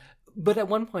 But at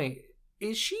one point,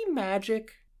 is she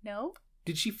magic? No.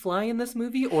 Did she fly in this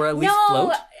movie or at least float?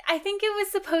 No, I think it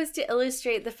was supposed to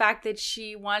illustrate the fact that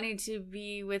she wanted to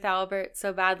be with Albert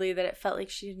so badly that it felt like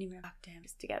she didn't even talk to him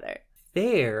together.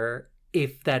 Fair.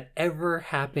 If that ever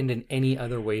happened in any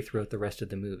other way throughout the rest of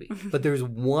the movie. But there's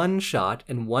one shot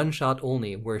and one shot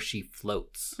only where she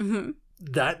floats. Mm-hmm.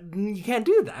 That you can't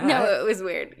do that. No, it was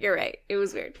weird. You're right. It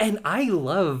was weird. And I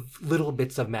love little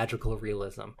bits of magical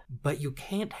realism, but you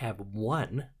can't have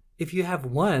one. If you have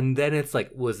one, then it's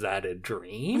like, was that a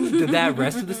dream? Did that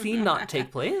rest of the scene not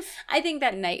take place? I think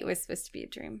that night was supposed to be a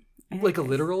dream. Like a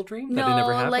literal dream? No, that it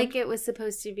never happened? Like it was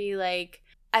supposed to be like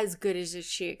as good as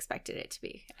she expected it to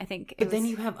be. I think But then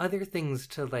you have other things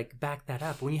to like back that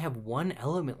up. When you have one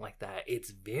element like that,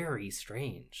 it's very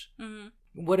strange. Mm-hmm.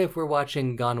 What if we're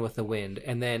watching Gone with the Wind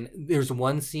and then there's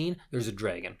one scene, there's a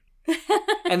dragon.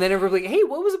 And then everybody's like, hey,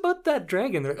 what was about that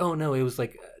dragon? They're like, oh no, it was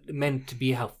like meant to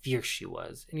be how fierce she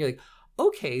was. And you're like,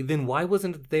 okay, then why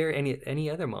wasn't there any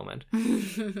other moment?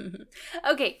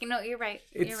 Okay, you're right.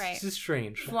 You're right. It's just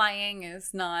strange. Flying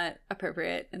is not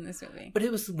appropriate in this movie. But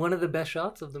it was one of the best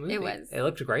shots of the movie. It was. It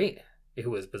looked great. It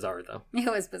was bizarre, though.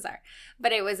 It was bizarre.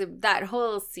 But it was that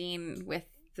whole scene with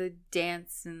the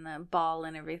dance and the ball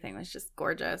and everything was just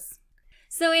gorgeous.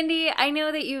 So, Indy, I know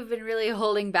that you've been really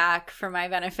holding back for my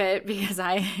benefit because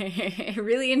I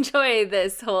really enjoy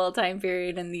this whole time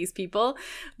period and these people.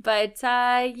 But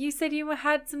you said you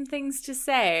had some things to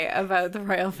say about the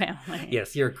royal family.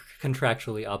 Yes, you're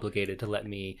contractually obligated to let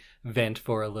me vent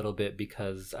for a little bit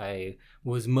because I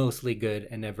was mostly good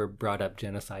and never brought up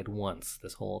genocide once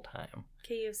this whole time.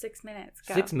 Okay, you have 6 minutes.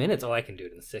 Go. 6 minutes? Oh, I can do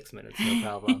it in 6 minutes, no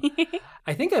problem.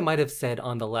 I think I might have said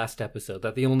on the last episode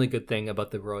that the only good thing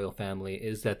about the royal family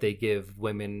is that they give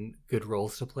women good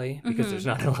roles to play, because there's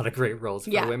not a lot of great roles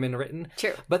for women written.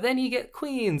 True. But then you get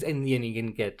queens, and then you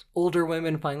can get older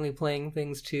women finally playing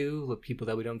things too, with people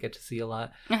that we don't get to see a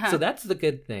lot. So that's the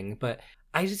good thing. But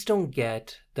I just don't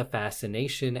get the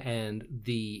fascination and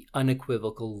the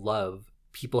unequivocal love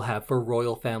people have for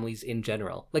royal families in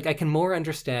general. Like, I can more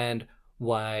understand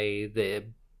why the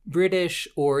British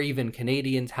or even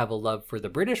Canadians have a love for the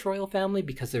British royal family,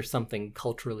 because there's something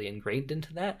culturally ingrained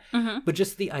into that. But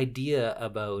just the idea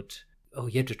about, oh,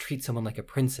 you have to treat someone like a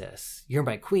princess. You're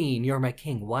my queen, you're my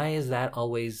king. Why is that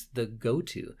always the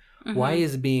go-to? Why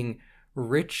is being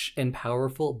rich and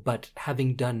powerful, but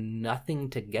having done nothing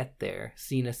to get there,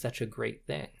 seen as such a great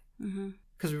thing?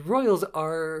 Because royals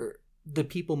are the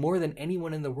people more than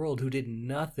anyone in the world who did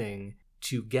nothing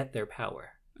to get their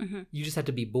power. You just had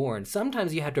to be born.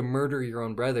 Sometimes you had to murder your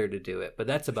own brother to do it, but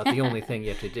that's about the only thing you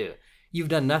have to do. You've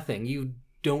done nothing. You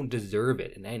don't deserve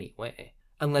it in any way,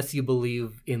 unless you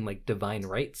believe in, like, divine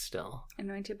rights still.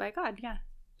 Anointed by God, yeah.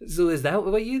 So is that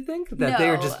what you think? That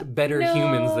they're just better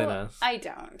humans than us? I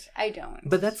don't.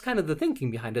 But that's kind of the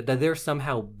thinking behind it, that they're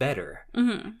somehow better.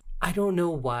 I don't know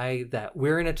why that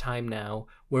we're in a time now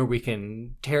where we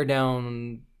can tear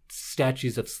down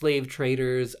statues of slave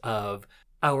traders, of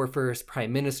our first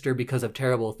prime minister because of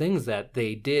terrible things that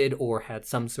they did or had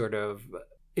some sort of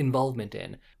involvement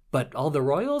in. But all the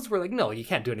royals were like, no, you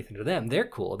can't do anything to them. They're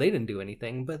cool. They didn't do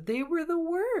anything, but they were the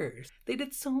worst. They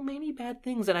did so many bad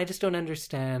things, and I just don't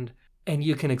understand. And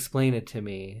you can explain it to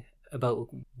me about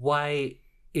why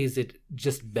is it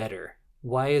just better?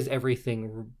 Why is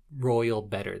everything royal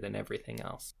better than everything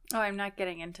else? Oh, I'm not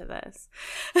getting into this.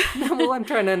 Well, I'm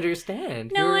trying to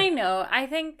understand. I know. I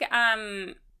think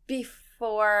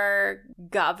before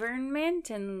government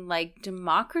and, like,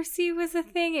 democracy was a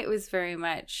thing, it was very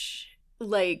much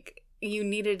like you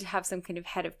needed to have some kind of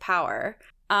head of power.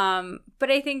 But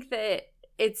I think that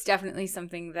it's definitely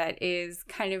something that is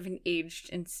kind of an aged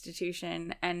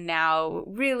institution, and now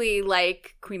really,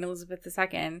 like Queen Elizabeth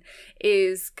II,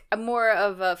 is more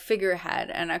of a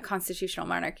figurehead and a constitutional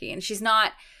monarchy, and she's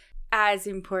not as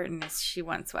important as she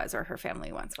once was, or her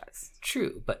family once was.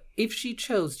 True, but if she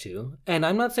chose to, and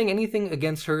I'm not saying anything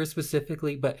against her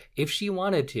specifically, but if she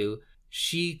wanted to,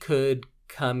 she could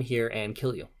come here and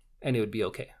kill you, and it would be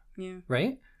okay. Yeah.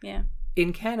 Right? Yeah.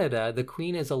 In Canada, the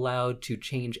Queen is allowed to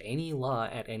change any law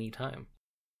at any time.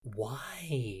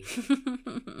 Why?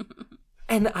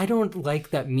 And I don't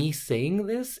like that me saying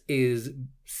this is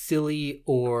silly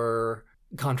or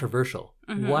controversial.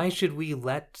 Why should we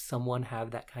let someone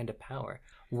have that kind of power?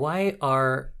 Why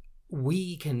are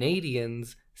we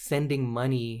Canadians sending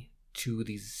money to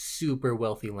these super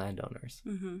wealthy landowners?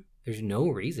 There's no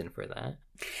reason for that.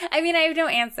 I mean, I have no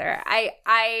answer.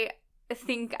 I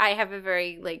think I have a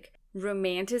very, like,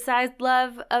 romanticized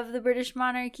love of the British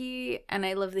monarchy, and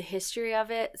I love the history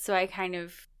of it, so I kind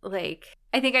of, like,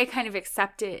 I think I kind of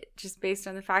accept it just based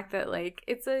on the fact that, like,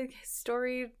 it's a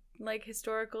story, like,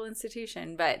 historical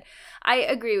institution. But I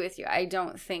agree with you. I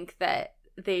don't think that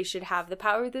they should have the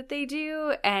power that they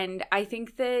do, and I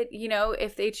think that, you know,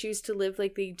 if they choose to live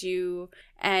like they do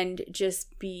and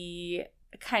just be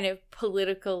kind of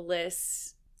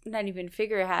politicalist, not even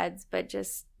figureheads, but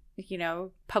just, you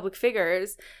know, public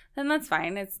figures, then that's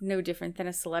fine. It's no different than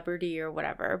a celebrity or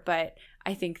whatever. But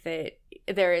I think that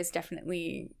there is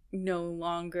definitely no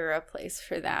longer a place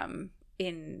for them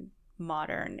in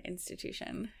modern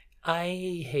institution.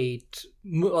 I hate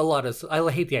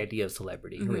the idea of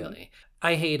celebrity, really.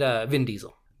 I hate Vin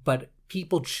Diesel, but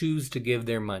people choose to give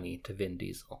their money to Vin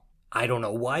Diesel. I don't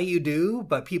know why you do,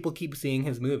 but people keep seeing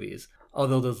his movies.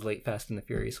 Although those late Fast and the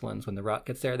Furious ones, when The Rock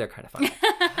gets there, they're kind of fun.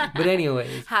 But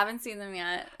anyways. Haven't seen them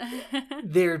yet.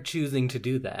 They're choosing to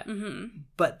do that.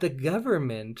 But the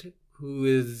government, who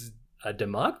is a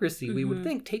democracy, we would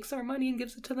think, takes our money and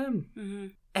gives it to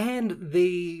them. And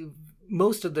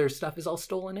most of their stuff is all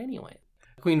stolen anyway.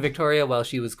 Queen Victoria, while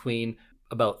she was queen,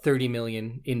 about 30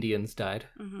 million Indians died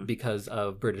because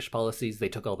of British policies. They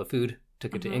took all the food,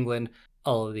 took it to England.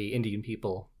 All of the Indian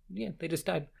people, they just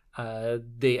died.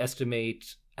 They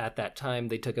estimate at that time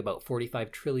they took about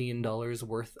 $45 trillion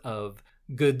worth of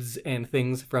goods and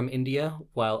things from India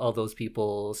while all those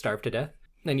people starved to death.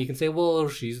 And you can say, well,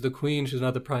 she's the queen, she's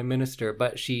not the prime minister,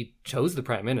 but she chose the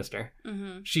prime minister.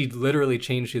 She literally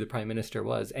changed who the prime minister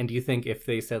was. And do you think if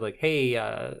they said, like, hey,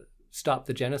 stop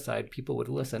the genocide, people would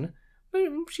listen? But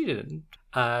she didn't.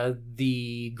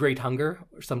 The Great Hunger,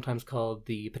 sometimes called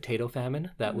the Potato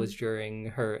Famine, that was during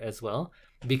her as well.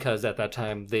 because at that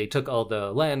time they took all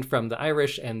the land from the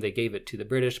Irish and they gave it to the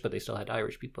British, but they still had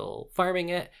Irish people farming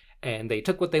it. And they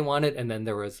took what they wanted, and then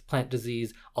there was plant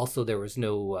disease. Also, there was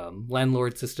no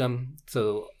landlord system,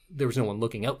 so there was no one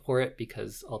looking out for it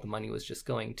because all the money was just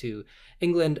going to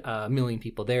England. 1 million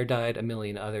people there died. 1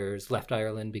 million others left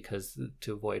Ireland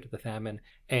to avoid the famine.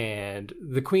 And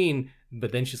the Queen,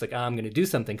 but then she's like, I'm going to do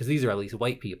something because these are at least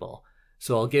white people.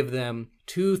 So I'll give them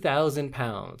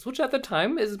 £2,000, which at the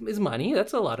time is money.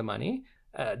 That's a lot of money.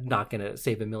 Not going to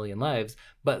save 1 million lives.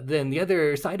 But then the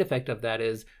other side effect of that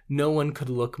is no one could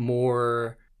look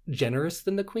more generous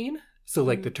than the Queen. So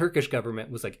like the Turkish government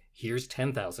was like, here's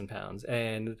 £10,000.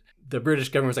 And the British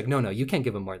government was like, no, you can't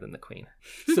give them more than the Queen.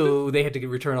 So they had to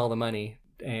return all the money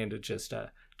and just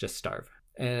starve.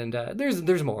 And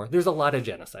there's more. There's a lot of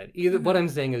genocide. What I'm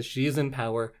saying is she is in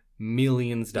power.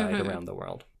 Millions died around the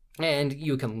world. And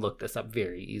you can look this up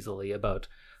very easily about,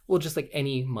 well, just like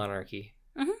any monarchy.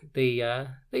 They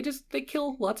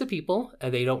kill lots of people.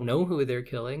 They don't know who they're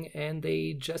killing, and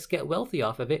they just get wealthy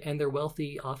off of it, and they're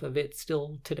wealthy off of it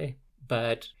still today.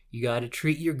 But you gotta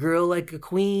treat your girl like a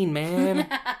queen, man.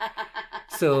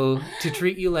 So to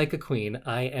treat you like a queen,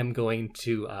 I am going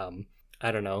to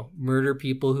murder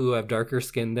people who have darker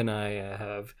skin than I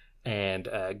have, and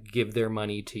give their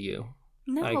money to you.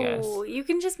 No, I guess. You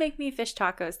can just make me fish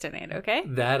tacos tonight, okay?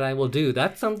 That I will do.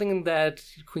 That's something that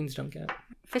queens don't get.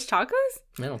 Fish tacos?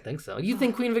 I don't think so. You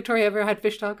think Queen Victoria ever had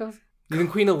fish tacos? You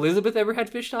think Queen Elizabeth ever had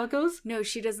fish tacos? No,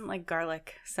 she doesn't like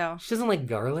garlic, so... She doesn't like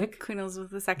garlic? Queen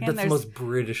Elizabeth II? That's the most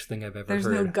British thing I've ever heard. There's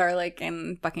no garlic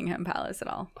in Buckingham Palace at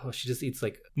all. Oh, she just eats,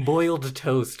 like, boiled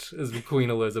toast is Queen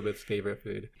Elizabeth's favorite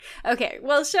food. Okay,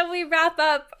 well, shall we wrap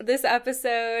up this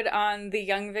episode on the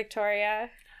young Victoria?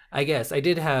 I guess. I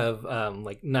did have,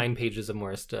 9 pages of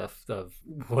more stuff of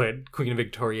what Queen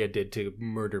Victoria did to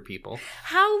murder people.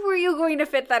 How were you going to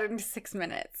fit that into 6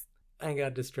 minutes? I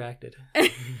got distracted.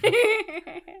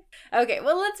 Okay,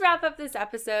 well, let's wrap up this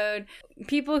episode.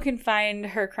 People can find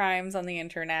her crimes on the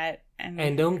internet.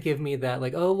 And don't give me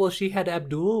that, she had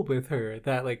Abdul with her.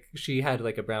 That, she had,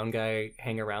 a brown guy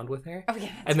hang around with her. Oh,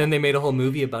 yeah. And then they made a whole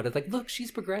movie about it. Look,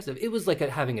 she's progressive. It was like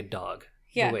having a dog.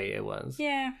 Yeah. The way it was.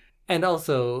 Yeah. And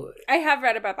also... I have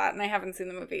read about that, and I haven't seen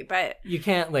the movie, but... You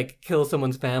can't, kill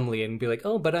someone's family and be like,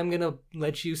 oh, but I'm gonna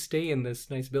let you stay in this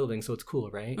nice building, so it's cool,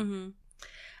 right? Mm-hmm.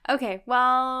 Okay,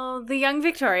 well, the young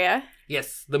Victoria...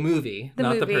 Yes, the movie,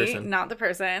 not the person. Not the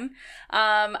person.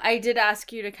 I did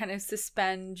ask you to kind of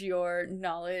suspend your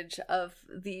knowledge of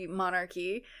the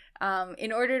monarchy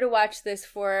in order to watch this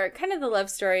for kind of the love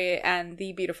story and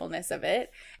the beautifulness of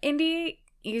it. Indy,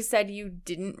 you said you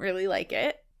didn't really like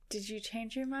it. Did you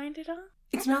change your mind at all?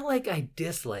 It's not like I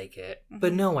dislike it,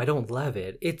 but no, I don't love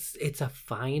it. It's a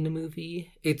fine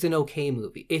movie. It's an okay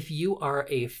movie. If you are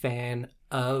a fan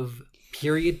of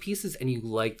period pieces and you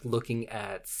like looking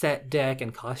at set deck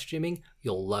and costuming,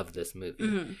 you'll love this movie.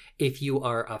 Mm-hmm. If you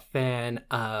are a fan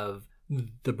of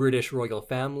the British royal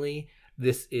family,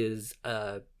 this is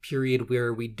a period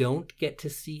where we don't get to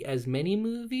see as many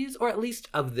movies, or at least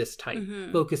of this type,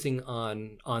 focusing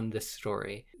on this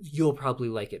story. You'll probably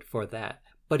like it for that.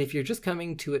 But if you're just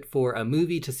coming to it for a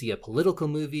movie, to see a political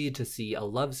movie, to see a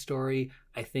love story,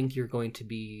 I think you're going to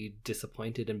be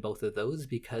disappointed in both of those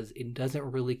because it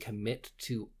doesn't really commit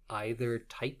to either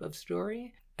type of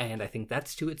story. And I think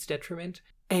that's to its detriment.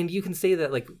 And you can say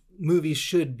that movies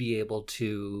should be able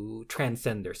to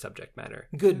transcend their subject matter.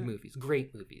 Good movies,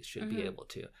 great movies should be able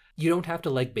to. You don't have to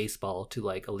like baseball to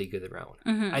like A League of Their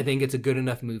Own. I think it's a good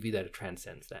enough movie that it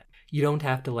transcends that. You don't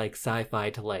have to like sci-fi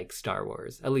to like Star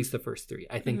Wars, at least the first 3.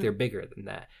 I think they're bigger than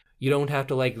that. You don't have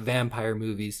to like vampire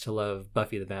movies to love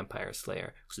Buffy the Vampire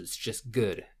Slayer, because it's just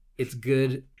good. It's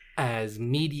good as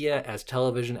media, as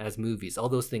television, as movies. All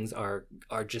those things are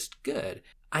just good.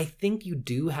 I think you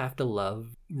do have to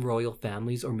love royal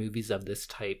families or movies of this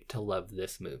type to love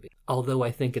this movie. Although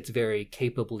I think it's very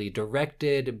capably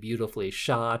directed, beautifully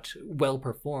shot, well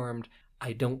performed,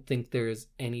 I don't think there's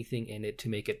anything in it to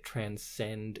make it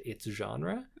transcend its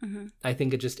genre. I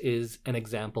think it just is an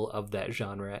example of that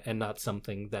genre and not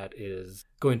something that is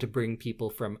going to bring people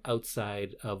from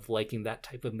outside of liking that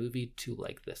type of movie to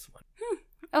like this one.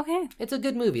 Okay. It's a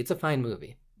good movie. It's a fine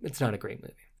movie. It's not a great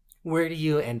movie. Where do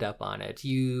you end up on it?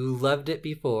 You loved it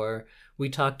before, we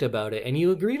talked about it, and you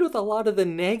agreed with a lot of the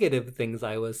negative things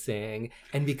I was saying.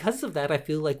 And because of that, I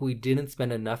feel like we didn't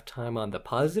spend enough time on the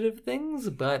positive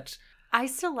things, but... I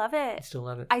still love it. I still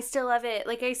love it. I still love it.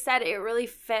 Like I said, it really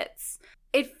fits.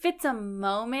 It fits a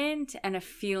moment and a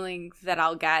feeling that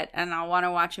I'll get, and I'll want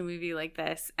to watch a movie like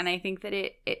this. And I think that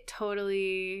it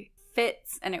totally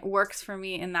fits and it works for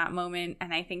me in that moment.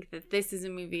 And I think that this is a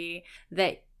movie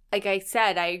that like I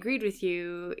said, I agreed with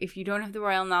you. If you don't have the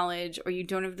royal knowledge or you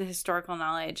don't have the historical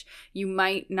knowledge, you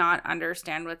might not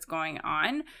understand what's going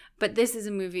on. But this is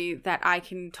a movie that I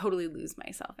can totally lose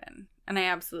myself in. And I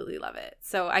absolutely love it.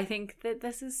 So I think that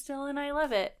this is still an I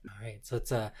love it. All right. So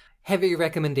it's a heavy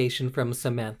recommendation from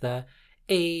Samantha.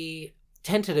 A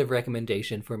tentative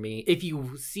recommendation for me. If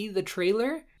you see the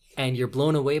trailer and you're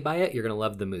blown away by it, you're going to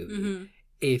love the movie. Mm-hmm.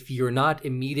 If you're not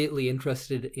immediately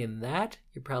interested in that,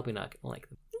 you're probably not going to like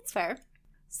them. That's fair.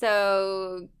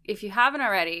 So, if you haven't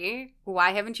already,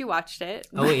 why haven't you watched it?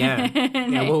 Oh, yeah.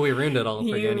 Yeah, well, we ruined it all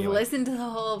for you anyway. You've listened to the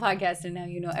whole podcast and now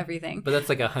you know everything. But that's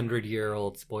like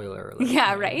 100-year-old spoiler alert.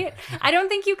 Yeah, right? I don't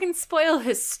think you can spoil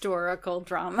historical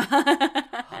drama.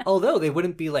 Although they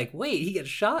wouldn't be like, wait, he gets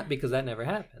shot, because that never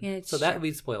happened. Yeah, so that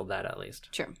we spoiled that at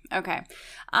least. True. Okay.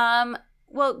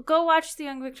 Well, go watch The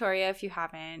Young Victoria if you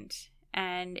haven't.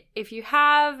 And if you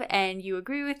have and you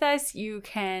agree with us, you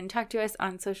can talk to us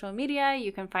on social media.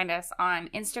 You can find us on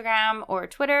Instagram or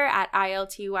Twitter at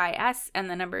ILTYS and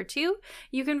the number 2.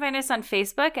 You can find us on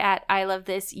Facebook at I Love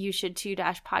This You Should Too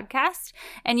 -podcast.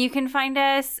 And you can find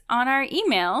us on our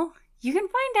email.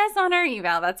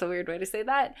 That's a weird way to say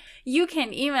that. You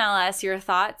can email us your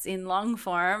thoughts in long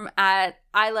form at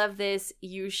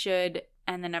ilovethisyouShould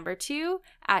and the number 2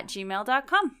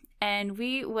 @gmail.com. And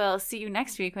we will see you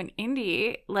next week when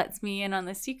Indy lets me in on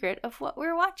the secret of what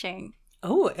we're watching.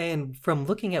 Oh, and from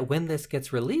looking at when this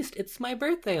gets released, it's my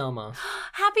birthday almost.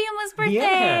 Happy almost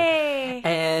birthday! Yeah.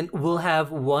 And we'll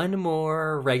have one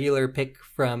more regular pick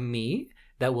from me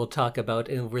that we'll talk about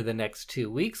over the next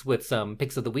 2 weeks with some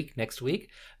picks of the week next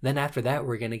week. Then after that,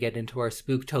 we're going to get into our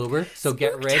Spooktober. So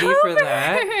get ready for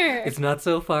that. It's not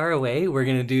so far away. We're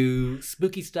going to do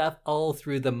spooky stuff all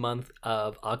through the month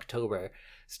of October.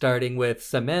 Starting with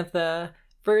Samantha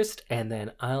first, and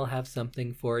then I'll have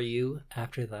something for you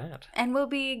after that. And we'll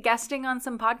be guesting on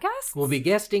some podcasts? We'll be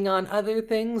guesting on other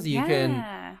things. You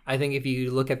can, I think if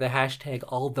you look at the hashtag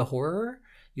 #AllTheHorror,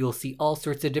 you'll see all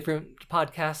sorts of different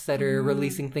podcasts that are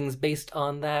releasing things based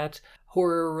on that.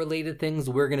 Horror-related things.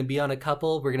 We're going to be on a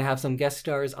couple. We're going to have some guest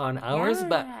stars on ours,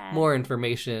 but more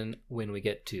information when we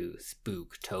get to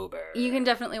Spooktober. You can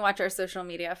definitely watch our social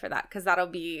media for that, because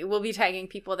we'll be tagging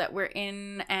people that we're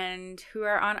in and who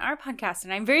are on our podcast.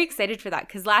 And I'm very excited for that,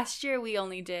 because last year we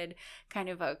only did kind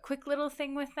of a quick little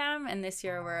thing with them, and this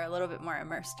year we're a little bit more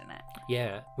immersed in it.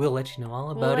 Yeah, we'll let you know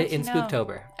all about it in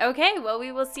Spooktober. Okay, well,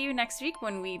 we will see you next week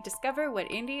when we discover what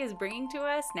Indy is bringing to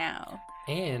us now.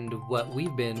 And what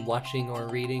we've been watching or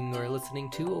reading or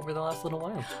listening to over the last little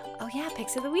while. Oh yeah,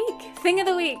 picks of the week. Thing of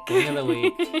the week. Thing of the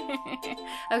week.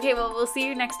 Okay, well, we'll see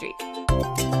you next week.